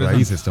vayan a las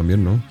raíces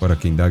también, ¿no? Para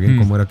que indaguen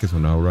cómo era que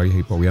sonaba Uriah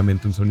Heep.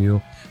 Obviamente un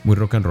sonido muy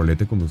rock and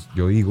rollete, como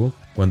yo digo.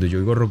 Cuando yo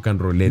digo rock and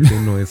rollete,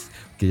 no es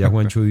que ya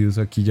Juancho Dios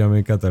aquí ya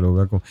me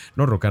cataloga como...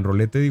 No, rock and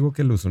rollete digo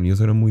que los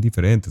sonidos eran muy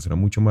diferentes. Era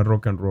mucho más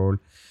rock and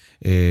roll.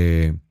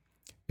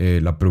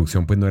 La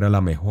producción pues no era la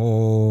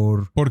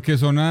mejor. Porque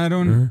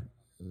sonaron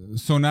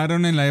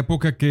en la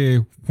época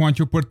que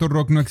Juancho Puerto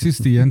Rock no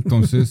existía,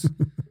 entonces...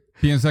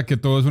 Piensa que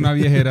todo es una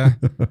viejera.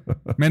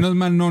 Menos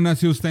mal no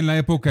nació usted en la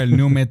época del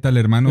new metal,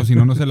 hermano, si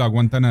no, no se lo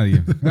aguanta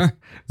nadie.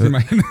 ¿Se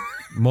imagina?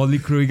 Motley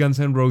Crue y Guns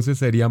N' Roses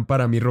serían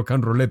para mí rock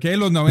and rollete. ¿Qué?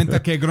 Los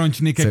 90, ¿qué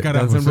grunge ni qué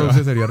carajo? Guns N'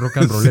 Roses sería rock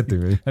and rollete,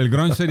 güey. El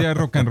grunge sería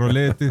rock and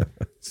rollete.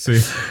 Sí.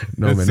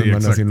 No, menos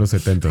mal nací en los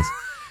 70s.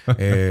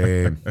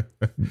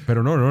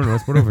 Pero no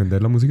es por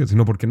ofender la música,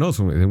 sino porque no, es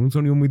un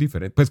sonido muy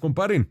diferente. Pues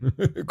comparen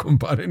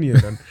y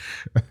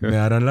me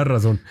darán la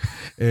razón.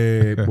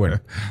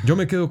 Bueno, yo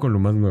me quedo con lo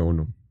más nuevo,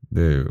 ¿no?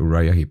 De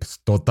Uriah Heep,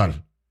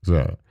 total. O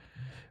sea,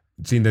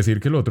 sin decir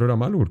que el otro era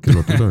malo, porque el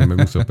otro también me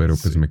gustó, pero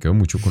pues me quedo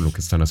mucho con lo que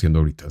están haciendo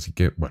ahorita. Así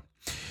que, bueno.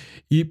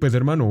 Y pues,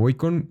 hermano, voy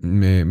con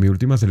mi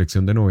última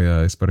selección de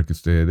novedades para que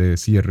usted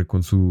cierre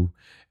con su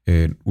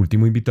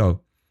último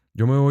invitado.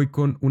 Yo me voy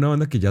con una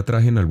banda que ya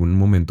traje en algún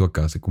momento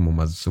acá, hace como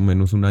más o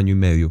menos un año y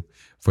medio.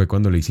 Fue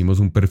cuando le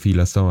hicimos un perfil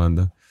a esta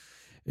banda.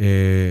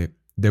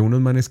 De unos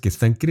manes que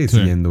están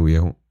creciendo,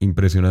 viejo,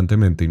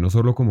 impresionantemente. Y no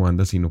solo como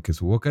banda, sino que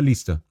su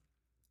vocalista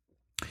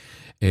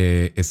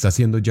está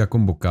siendo ya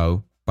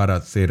convocado para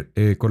hacer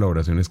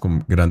colaboraciones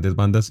con grandes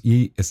bandas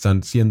y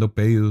están siendo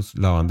pedidos,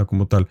 la banda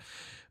como tal,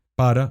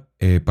 para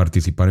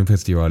participar en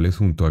festivales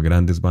junto a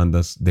grandes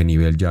bandas de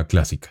nivel ya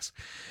clásicas.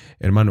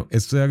 Hermano,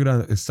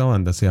 esta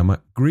banda se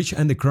llama Grish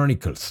and the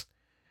Chronicles.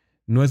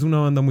 no es una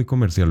banda muy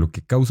comercial, lo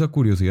que causa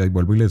curiosidad, y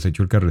vuelvo y les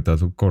echo el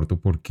carretazo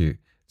corto porque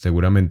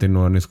seguramente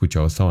no han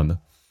escuchado esta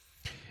banda.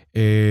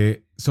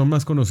 Son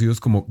más conocidos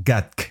como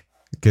GATC,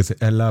 que es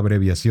la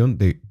abreviación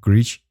de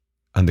Grish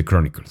and the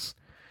Chronicles.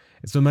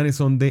 Estos manes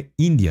son de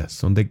India,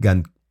 son de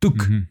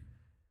Gangtok. Uh-huh.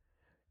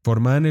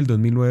 Formada en el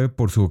 2009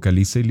 por su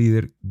vocalista y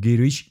líder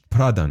Girish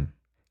Pradhan,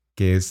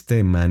 que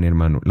este man,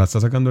 hermano, la está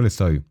sacando del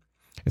estadio.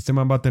 Este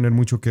man va a tener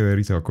mucho que ver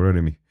y se va a acordar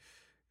de mí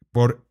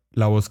por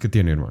la voz que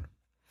tiene, hermano.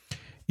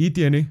 Y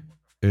tiene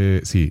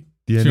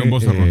un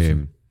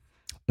vozarrón,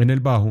 en el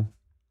bajo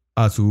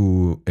a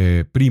su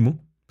primo,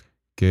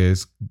 que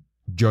es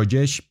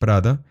Joyesh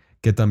Prada,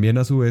 que también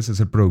a su vez es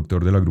el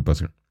productor de la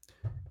agrupación.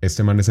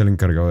 Este man es el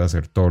encargado de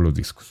hacer todos los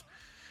discos.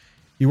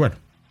 Y bueno,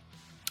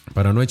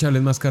 para no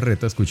echarles más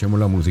carreta, escuchemos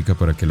la música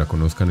para que la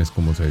conozcan, es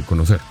como se debe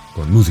conocer,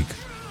 con música.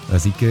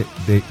 Así que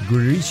The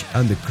Grish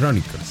and the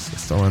Chronicles,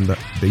 esta banda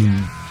de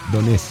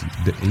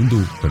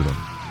hindú.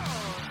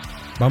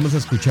 Vamos a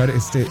escuchar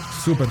este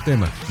super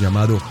tema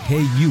llamado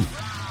Hey You,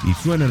 y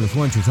suena en los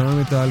Juanchos Hablan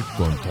Metal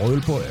con todo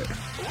el poder.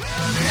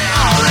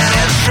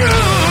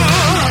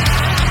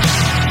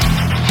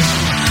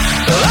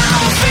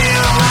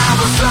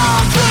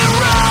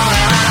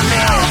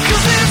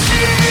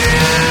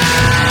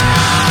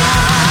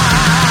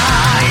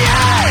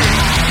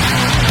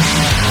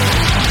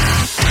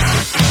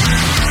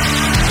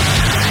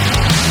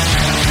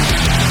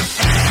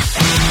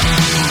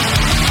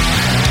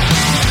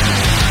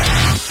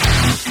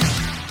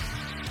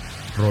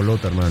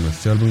 Rolota, hermano.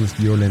 Este álbum es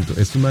violento.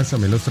 Estos más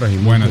también los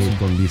trajimos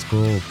con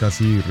disco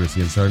casi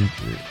recién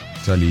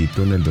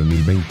salidito en el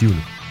 2021.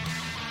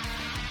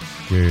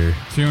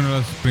 Sí, una de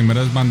las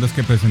primeras bandas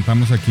que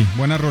presentamos aquí.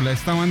 Buena rola.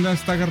 Esta banda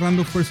está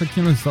agarrando fuerza aquí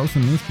en los Estados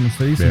Unidos, como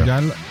usted dice.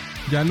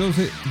 Ya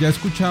he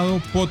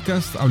escuchado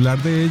podcasts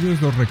hablar de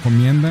ellos, los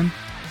recomiendan.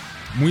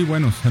 Muy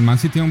buenos. El man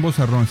sí tiene un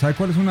vozarrón. ¿Sabe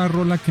cuál es una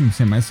rola que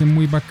se me hace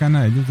muy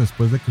bacana de ellos?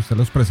 Después de que usted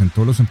los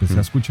presentó, los empecé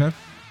a escuchar.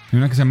 Hay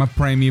una que se llama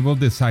Primeval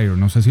Desire.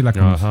 No sé si la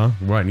conoce. Ajá,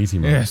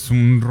 buenísima. Es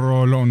un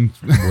rolón.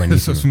 Buenísimo.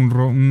 Eso es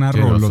una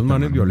rolota. Son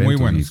manes violentos. Muy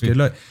buenos. Sí.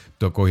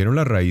 Que cogieron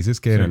las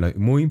raíces que eran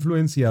muy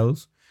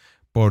influenciados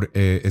por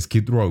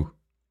Skid Row,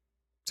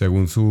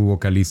 según su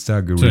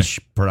vocalista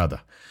Girish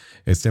Prada.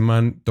 Este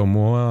man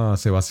tomó a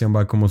Sebastian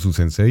Bach como su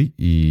sensei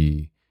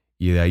y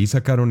de ahí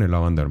sacaron la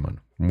banda,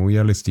 hermano. Muy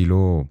al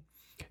estilo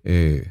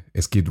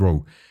Skid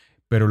Row.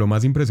 Pero lo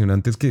más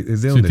impresionante es que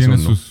es de donde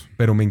son, ¿no?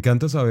 Pero me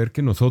encanta saber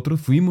que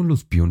nosotros fuimos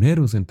los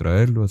pioneros en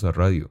traerlos a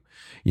radio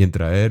y en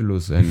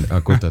traerlos en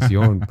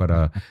acotación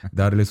para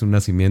darles un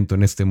nacimiento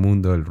en este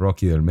mundo del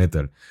rock y del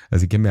metal.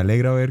 Así que me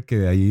alegra ver que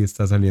de ahí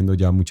está saliendo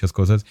ya muchas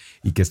cosas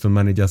y que estos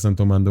manes ya están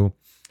tomando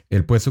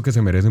el puesto que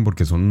se merecen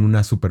porque son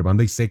una super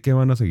banda y sé que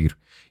van a seguir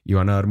y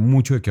van a dar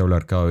mucho de qué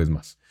hablar cada vez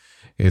más.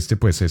 Este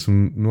pues es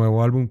un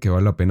nuevo álbum que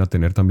vale la pena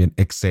tener también.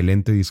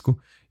 Excelente disco.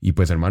 Y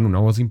pues, hermano, una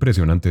voz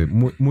impresionante.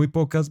 Muy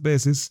pocas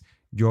veces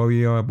yo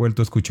había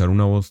vuelto a escuchar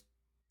una voz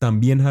tan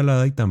bien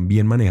jalada y tan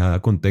bien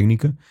manejada con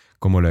técnica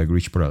como la de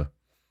Girish Prada.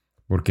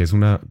 Porque es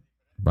una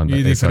banda...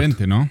 Y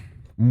diferente, ¿no?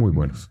 Muy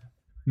buenos.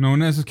 No,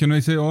 una de esas que uno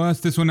dice,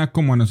 este suena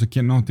como a no sé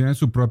quién. No, tiene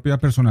su propia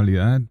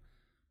personalidad.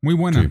 Muy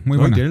buena, muy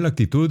buena. Tienen la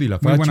actitud y la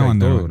facha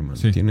banda, y todo, hermano.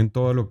 Sí. Tienen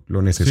todo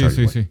lo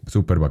necesario. Sí.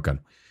 Súper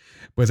bacano.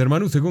 Pues,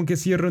 hermano, ¿usted con qué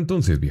cierra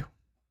entonces, viejo?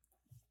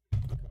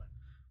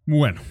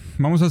 Bueno,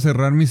 vamos a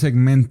cerrar mi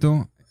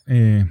segmento.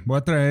 Voy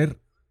a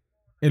traer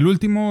el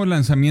último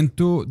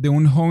lanzamiento de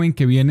un joven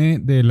que viene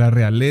de la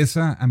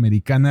realeza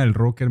americana del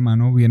rock,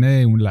 hermano. Viene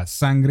de la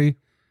sangre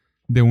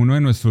de uno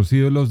de nuestros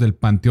ídolos del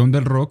panteón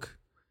del rock.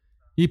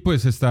 Y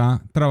pues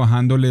está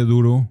trabajándole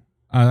duro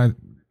a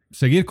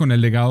seguir con el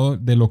legado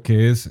de lo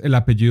que es el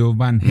apellido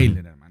Van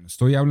Halen, hermano.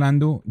 Estoy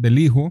hablando del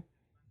hijo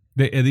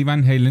de Eddie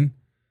Van Halen,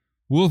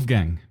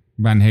 Wolfgang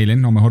Van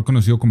Halen, o mejor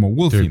conocido como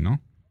Wolfie,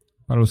 ¿no?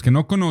 Para los que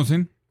no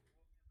conocen,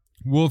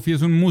 Wolfie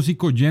es un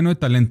músico lleno de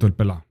talento, el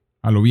pelado,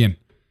 a lo bien.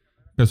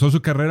 Empezó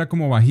su carrera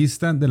como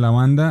bajista de la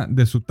banda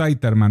de su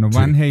taita, hermano,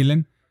 Van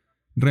Halen,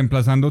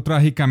 reemplazando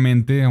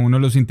trágicamente a uno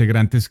de los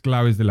integrantes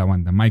claves de la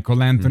banda,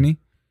 Michael Anthony,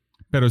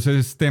 pero ese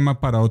es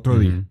tema para otro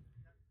día.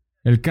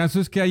 El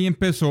caso es que ahí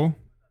empezó,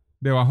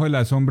 debajo de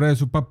la sombra de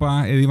su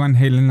papá, Eddie Van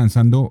Halen,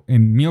 lanzando,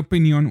 en mi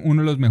opinión,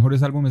 uno de los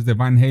mejores álbumes de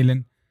Van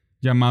Halen,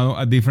 llamado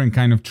A Different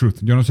Kind of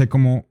Truth. Yo no sé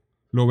cómo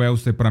lo vea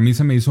usted, para mí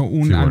se me hizo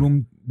un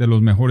álbum de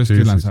los mejores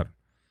que lanzaron.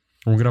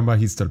 Un gran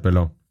bajista, el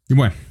pelado. Y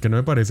bueno. Que no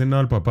me parece nada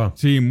al papá.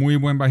 Sí, muy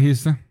buen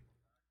bajista.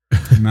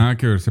 Nada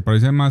que ver. Se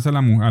parece más a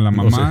la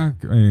mamá,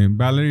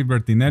 Valerie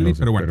Bertinelli,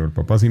 pero bueno. Pero el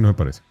papá sí no me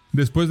parece.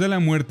 Después de la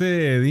muerte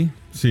de Eddie,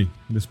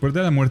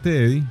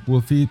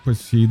 Wolfie pues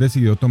sí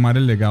decidió tomar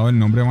el legado del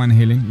nombre Van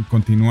Halen y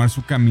continuar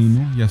su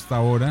camino. Y hasta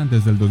ahora,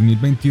 desde el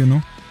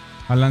 2021,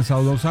 ha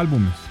lanzado 2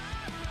 álbumes.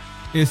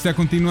 Este a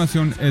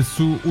continuación es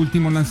su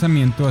último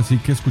lanzamiento, así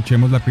que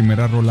escuchemos la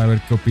primera rola a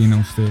ver qué opina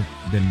usted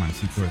del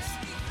mancito este.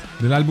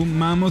 Del álbum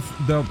Mammoth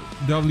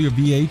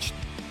WVH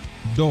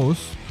 2,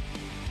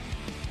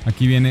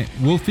 aquí viene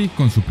Wolfie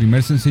con su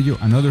primer sencillo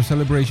Another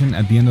Celebration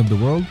at the End of the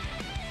World.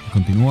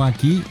 Continúa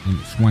aquí en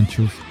Los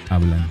Juanchos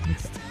Hablan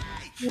Metal.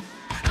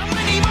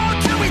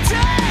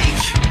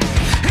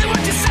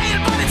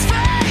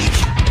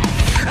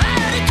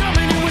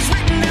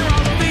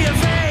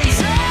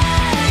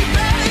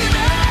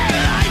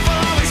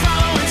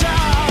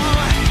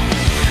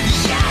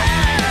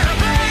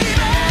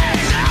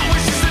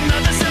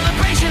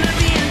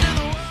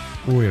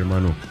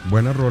 hermano.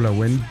 Buena rola,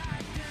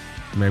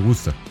 me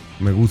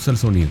gusta el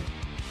sonido.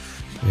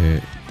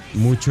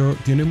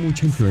 Tiene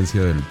mucha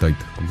influencia del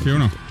Taita. Sí o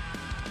no.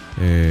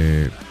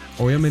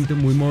 Obviamente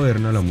muy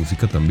moderna la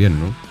música también,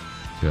 ¿no?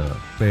 O sea,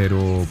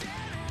 pero...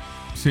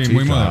 Sí,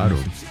 muy claro,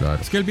 moderno.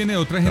 claro. Es que él viene de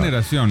otra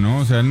generación, ¿no?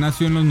 O sea, él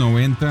nació en los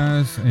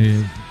 90s,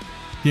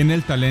 tiene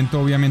el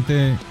talento,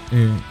 obviamente,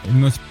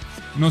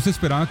 no se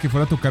esperaba que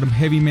fuera a tocar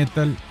heavy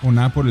metal o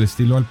nada por el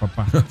estilo al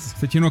papá.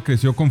 Este chino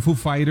creció con Foo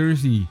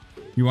Fighters y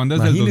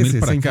bandas del 2000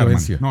 para acá,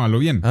 hermano. No, a lo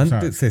bien.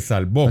 Antes se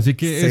salvó. Así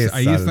que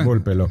ahí está.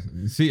 El pelado.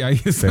 Sí, ahí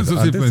está.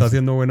 Antes está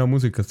haciendo buena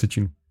música este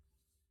chino.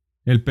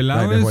 El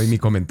pelado dejo ahí mi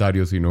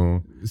comentario, si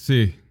no...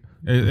 Sí,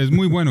 es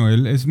muy bueno.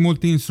 Él es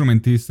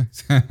multiinstrumentista.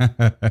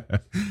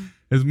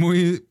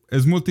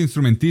 Es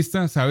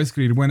multiinstrumentista, sabe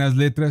escribir buenas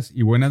letras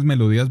y buenas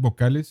melodías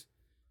vocales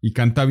y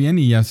canta bien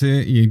y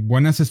hace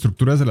buenas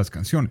estructuras de las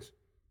canciones.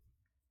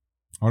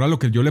 Ahora lo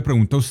que yo le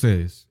pregunto a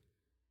ustedes,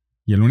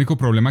 y el único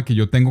problema que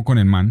yo tengo con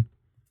el man,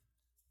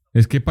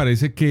 es que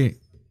parece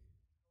que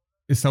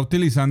está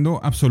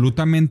utilizando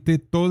absolutamente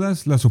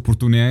todas las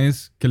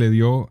oportunidades que le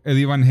dio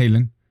Eddie Van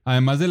Halen.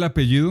 Además del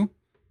apellido,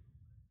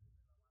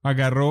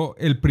 agarró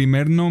el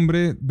primer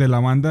nombre de la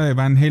banda de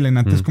Van Halen,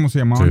 antes como se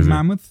llamaban,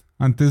 Mammoth,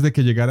 antes de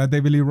que llegara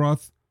David Lee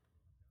Roth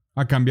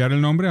a cambiar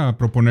el nombre, a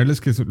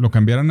proponerles que lo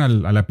cambiaran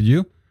al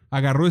apellido.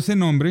 Agarró ese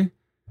nombre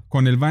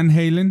con el Van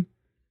Halen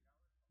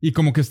y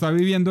como que está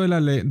viviendo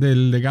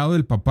del legado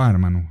del papá,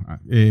 hermano.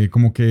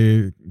 Como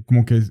que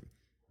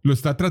lo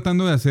está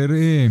tratando de hacer...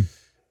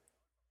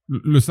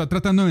 Lo está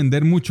tratando de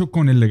vender mucho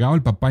con el legado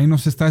del papá y no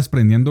se está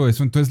desprendiendo de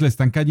eso. Entonces le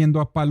están cayendo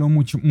a palo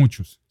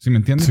muchos. ¿Sí me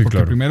entiendes? Sí, porque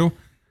claro. Primero,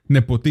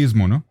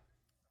 nepotismo, ¿no?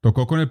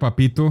 Tocó con el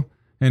papito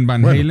en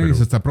Van Halen y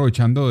se está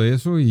aprovechando de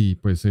eso y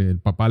pues el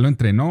papá lo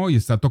entrenó y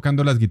está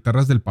tocando las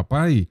guitarras del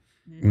papá y...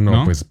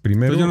 No, pues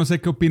primero... Entonces yo no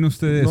sé qué opina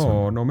usted de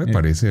eso. No me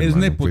parece, ¿Es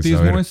hermano. nepotismo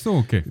Pues, a ver, esto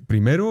o qué?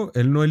 Primero,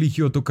 él no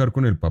eligió tocar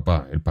con el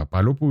papá. El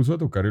papá lo puso a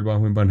tocar el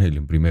bajo en Van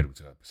Halen primero. O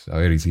sea, pues, a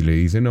ver, y si le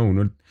dicen a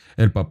uno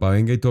el papá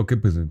venga y toque,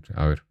 pues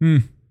a ver...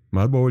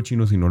 Más bobo el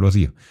chino si no lo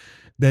hacía.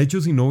 De hecho,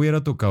 si no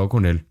hubiera tocado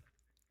con él...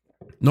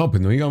 No, pues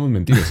no digamos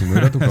mentiras. Si no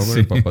hubiera tocado con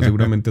el papá,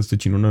 seguramente a este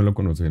chino no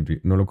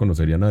lo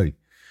conocería nadie.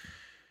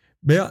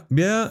 Vea,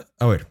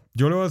 a ver,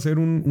 yo le voy a hacer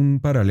un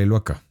paralelo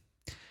acá.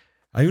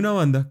 Hay una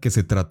banda que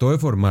se trató de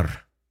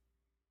formar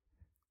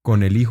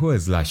con el hijo de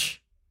Slash.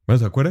 Bueno,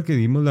 ¿se acuerda que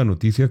dimos la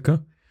noticia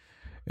acá?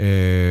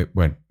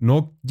 Bueno,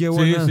 no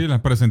llevo nada. Sí,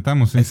 la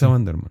presentamos. Esa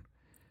banda, hermano.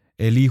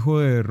 El hijo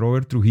de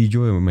Robert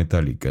Trujillo de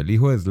Metallica, el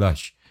hijo de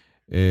Slash,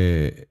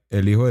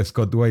 el hijo de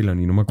Scott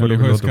Weiland, y no me acuerdo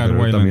el otro,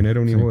 pero también era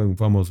un hijo de un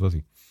famoso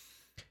así.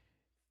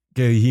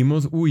 Que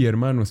dijimos, uy,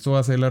 hermano, esta va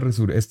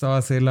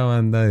a ser la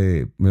banda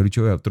mejor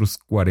dicho, de otros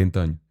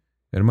 40 años.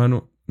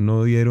 Hermano,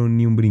 no dieron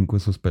ni un brinco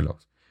esos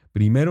pelados.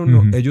 Primero,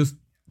 no, ellos,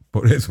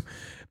 por eso.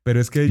 Pero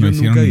es que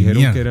ellos nunca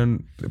dijeron que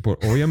eran...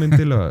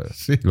 obviamente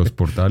los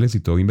portales y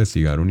todo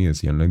investigaron y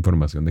decían la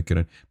información de que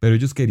eran... Pero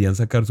ellos querían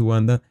sacar su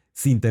banda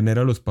sin tener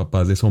a los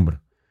papás de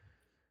sombra.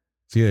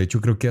 Sí, de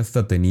hecho creo que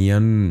hasta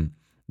tenían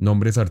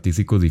nombres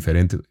artísticos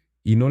diferentes.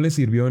 Y no les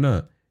sirvió de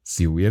nada.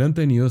 Si hubieran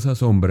tenido esa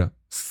sombra,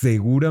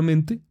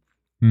 seguramente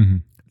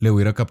le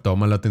hubiera captado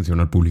más la atención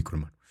al público,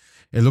 hermano.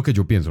 Es lo que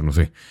yo pienso, no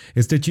sé.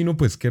 Este chino,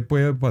 pues, ¿qué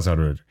puede pasar?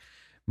 A ver,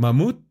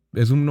 Mahmood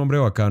es un nombre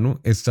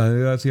bacano. Está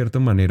de cierta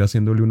manera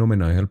haciéndole un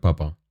homenaje al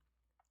papá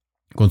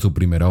con su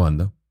primera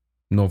banda.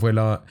 No fue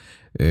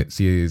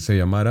si se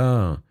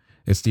llamara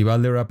Steve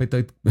Adler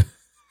Appetite...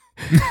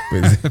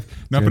 pues,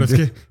 no, pero es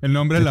que el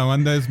nombre de la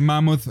banda es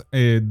Mammoth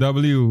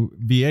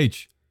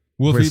WVH.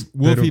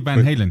 Wolfie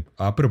Van Halen.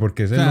 Pero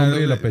porque es el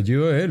nombre y el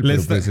apellido de él.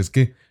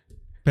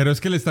 Pero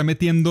es que le está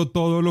metiendo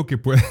todo lo que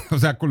puede. O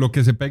sea, con lo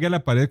que se pegue a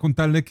la pared con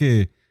tal de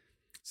que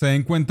se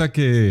den cuenta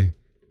que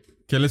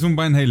él es un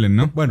Van Halen,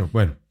 ¿no? Bueno.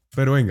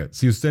 Pero venga,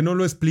 si usted no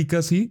lo explica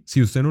así,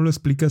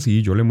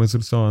 y yo le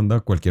muestro esta banda a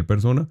cualquier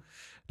persona,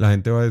 la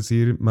gente va a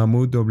decir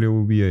Mammoth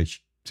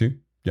WVH.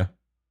 ¿Sí? Ya.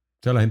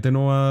 O sea, la gente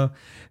no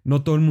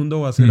todo el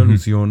mundo va a hacer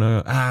alusión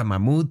a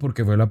Mammoth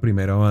porque fue la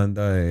primera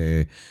banda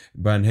de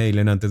Van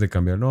Halen antes de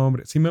cambiar el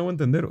nombre. Sí me hago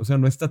entender. O sea,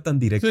 no está tan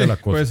directa la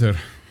cosa. Puede ser.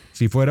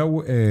 Si fuera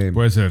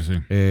puede ser, sí.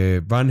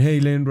 Van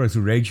Halen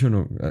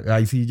Resurrection,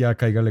 ahí sí ya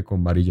cáigale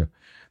con varilla.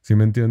 ¿Sí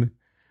me entiende?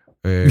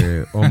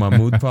 O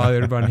Mammoth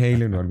Father Van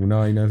Halen o alguna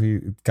vaina así,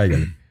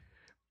 cáigale.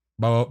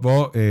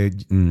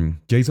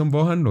 Jason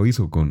Bohan lo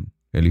hizo con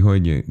el hijo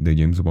de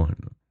James Bohan,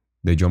 ¿no?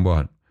 De John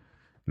Bohan.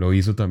 Lo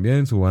hizo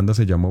también, su banda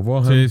se llamó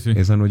Bohan. Sí.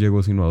 Esa no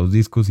llegó sino a 2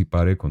 discos y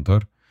pare de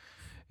contar.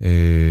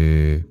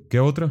 ¿Qué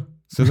otra?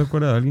 ¿Usted se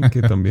acuerda de alguien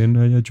que también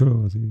haya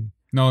hecho así?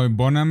 No,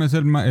 Bonham es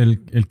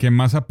el que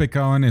más ha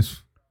pecado en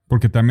eso.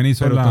 Porque también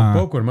hizo pero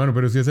tampoco, hermano.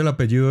 Pero si es el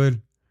apellido de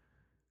él,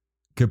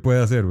 ¿qué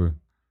puede hacer, güey?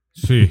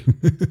 Sí.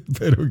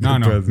 Pero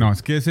no.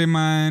 Es que ese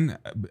man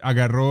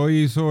agarró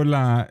y hizo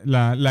la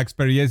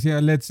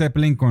experiencia Led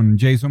Zeppelin con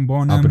Jason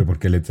Bonham. Pero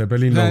porque Led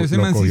Zeppelin ese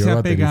man sí se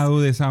ha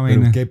pegado de esa vaina.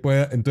 Pero ¿qué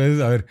puede...?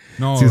 Entonces, a ver...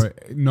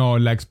 No,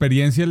 la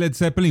experiencia Led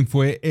Zeppelin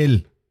fue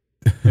él.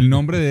 El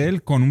nombre de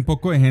él con un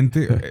poco de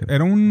gente.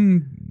 Era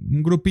un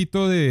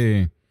grupito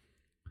de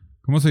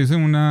 ¿cómo se dice?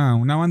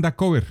 Una banda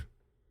cover.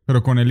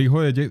 Pero con el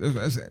hijo de Jay.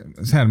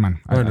 O sea, hermano.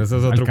 Bueno, eso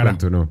es otro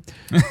cuento, ¿no?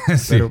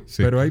 Sí,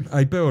 pero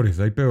hay peores.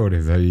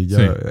 Ahí ya.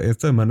 Sí.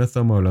 Esta semana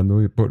estamos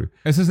hablando por.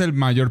 Ese es el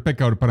mayor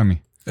pecador para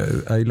mí.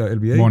 Ahí el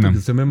videito que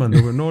usted me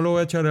mandó. No lo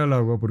voy a echar al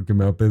agua porque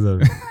me va a pesar.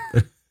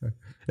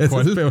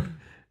 Ese es peor.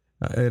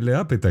 El de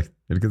Appetite,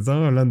 el que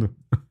estaban hablando.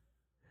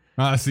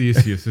 Ah, sí,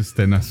 ese es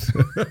tenaz.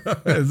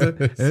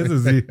 ese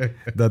sí,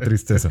 da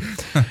tristeza.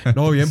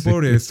 No, bien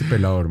por este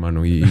pelado,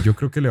 hermano. Y yo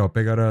creo que le va a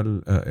pegar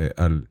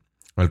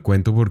al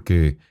cuento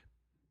porque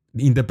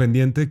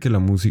independiente de que la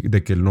música,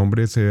 de que el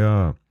nombre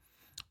sea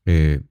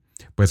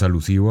pues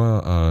alusivo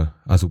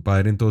a su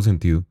padre en todo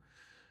sentido,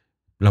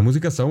 la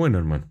música está buena,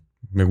 hermano.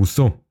 Me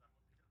gustó.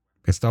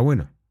 Está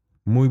buena.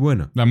 Muy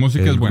buena. La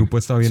música es buena. El grupo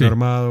está bien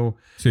armado.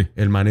 Sí.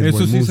 El man es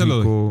buen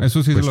músico.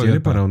 Eso sí pues se lo tiene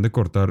doy. para dónde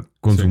cortar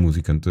con su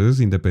música. Entonces,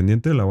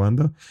 independiente de la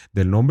banda,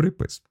 del nombre,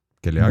 pues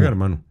que le haga,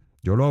 hermano.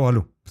 Yo lo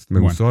avalo.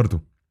 Me gustó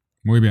harto.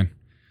 Muy bien.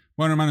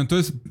 Bueno, hermano,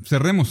 entonces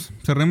cerremos.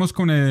 Cerremos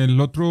con el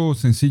otro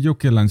sencillo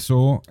que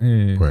lanzó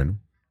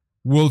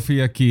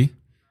Wolfie aquí.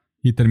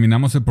 Y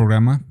terminamos el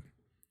programa.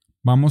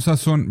 Vamos a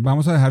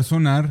dejar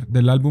sonar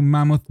del álbum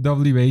Mammoth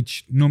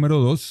WH número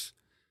 2.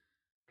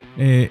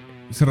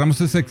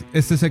 Cerramos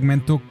este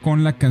segmento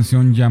con la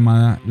canción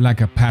llamada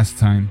Like a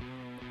Pastime.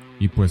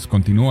 Y pues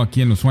continúo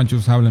aquí en Los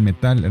Juanchos Hablan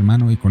Metal,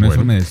 hermano, y con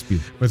eso me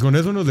despido. Pues con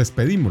eso nos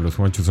despedimos, Los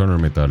Juanchos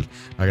Hablan Metal.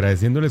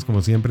 Agradeciéndoles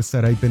como siempre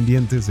estar ahí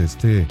pendientes de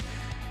este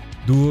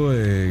dúo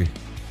de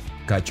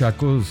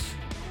cachacos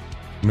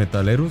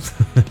metaleros.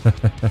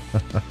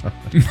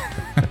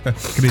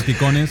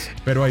 Criticones.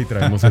 Pero ahí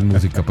traemos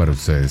música para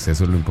ustedes.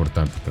 Eso es lo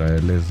importante,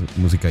 traerles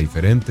música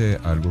diferente,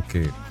 algo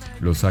que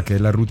los saque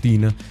de la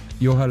rutina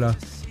y ojalá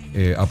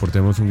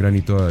aportemos un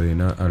granito de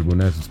arena a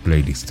alguna de sus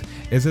playlists.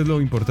 Eso es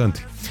lo importante.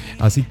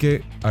 Así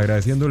que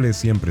agradeciéndoles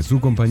siempre su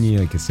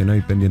compañía y que estén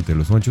ahí pendientes de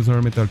Los Juanchos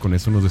Hablan Metal. Con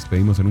eso nos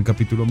despedimos en un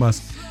capítulo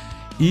más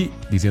y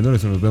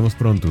diciéndoles que nos vemos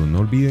pronto. No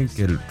olviden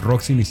que el rock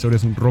sin historia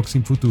es un rock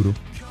sin futuro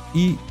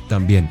y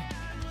también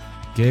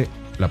que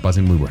la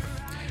pasen muy bueno.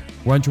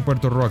 Juancho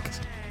Puerto Rock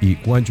y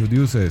Juancho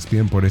Dios se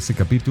despiden por este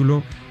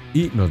capítulo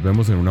y nos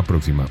vemos en una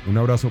próxima. Un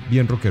abrazo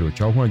bien rockero.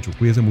 Chao, Juancho.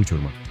 Cuídese mucho,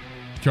 hermano.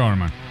 Chao,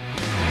 hermano.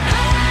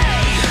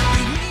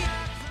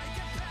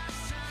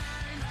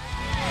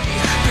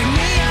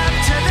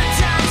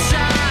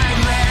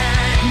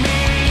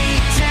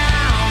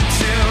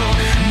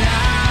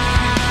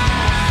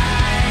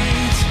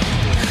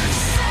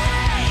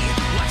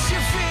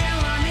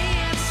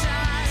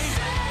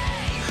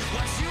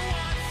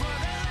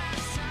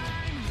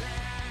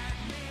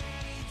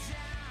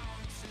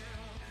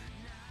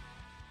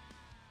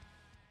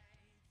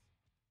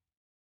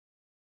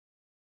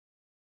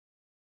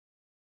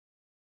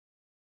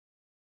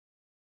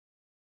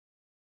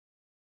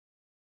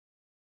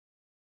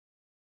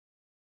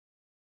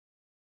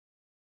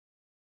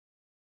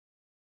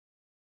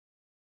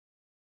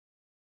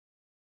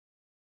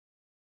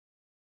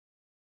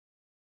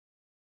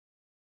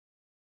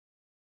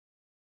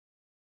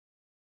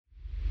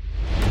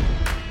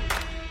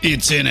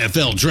 It's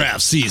NFL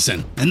draft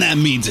season, and that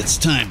means it's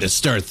time to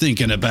start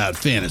thinking about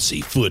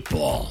fantasy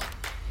football.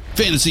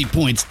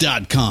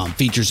 FantasyPoints.com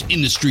features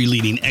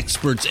industry-leading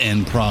experts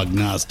and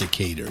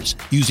prognosticators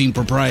using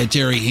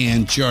proprietary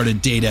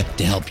hand-charted data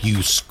to help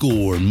you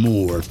score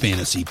more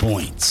fantasy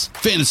points.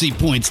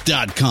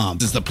 FantasyPoints.com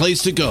is the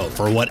place to go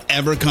for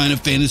whatever kind of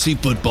fantasy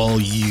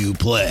football you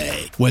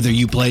play. Whether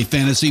you play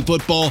fantasy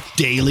football,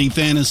 daily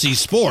fantasy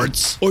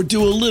sports, or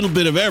do a little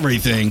bit of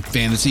everything,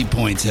 Fantasy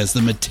Points has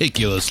the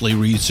meticulously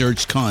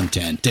researched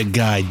content to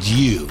guide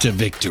you to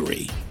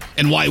victory.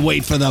 And why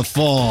wait for the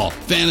fall?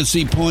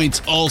 Fantasy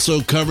Points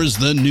also covers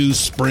the new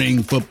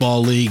spring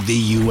football league,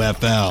 the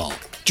UFL.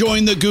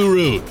 Join the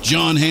guru,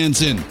 John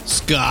Hansen,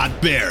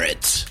 Scott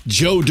Barrett,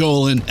 Joe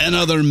Dolan, and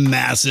other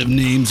massive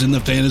names in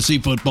the fantasy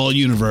football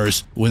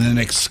universe with an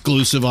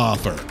exclusive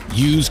offer.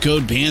 Use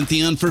code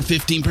Pantheon for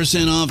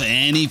 15% off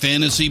any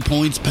Fantasy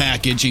Points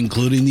package,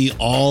 including the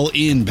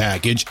all-in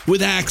package,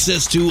 with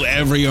access to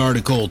every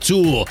article,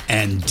 tool,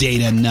 and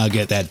data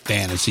nugget that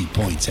Fantasy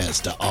Points has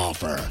to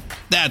offer.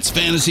 That's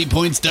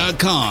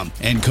FantasyPoints.com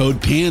and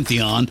code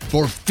Pantheon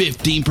for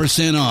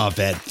 15% off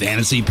at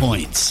Fantasy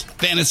Points.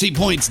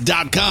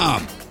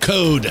 FantasyPoints.com,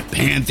 code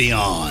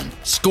Pantheon.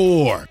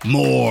 Score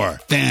more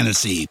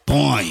fantasy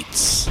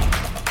points.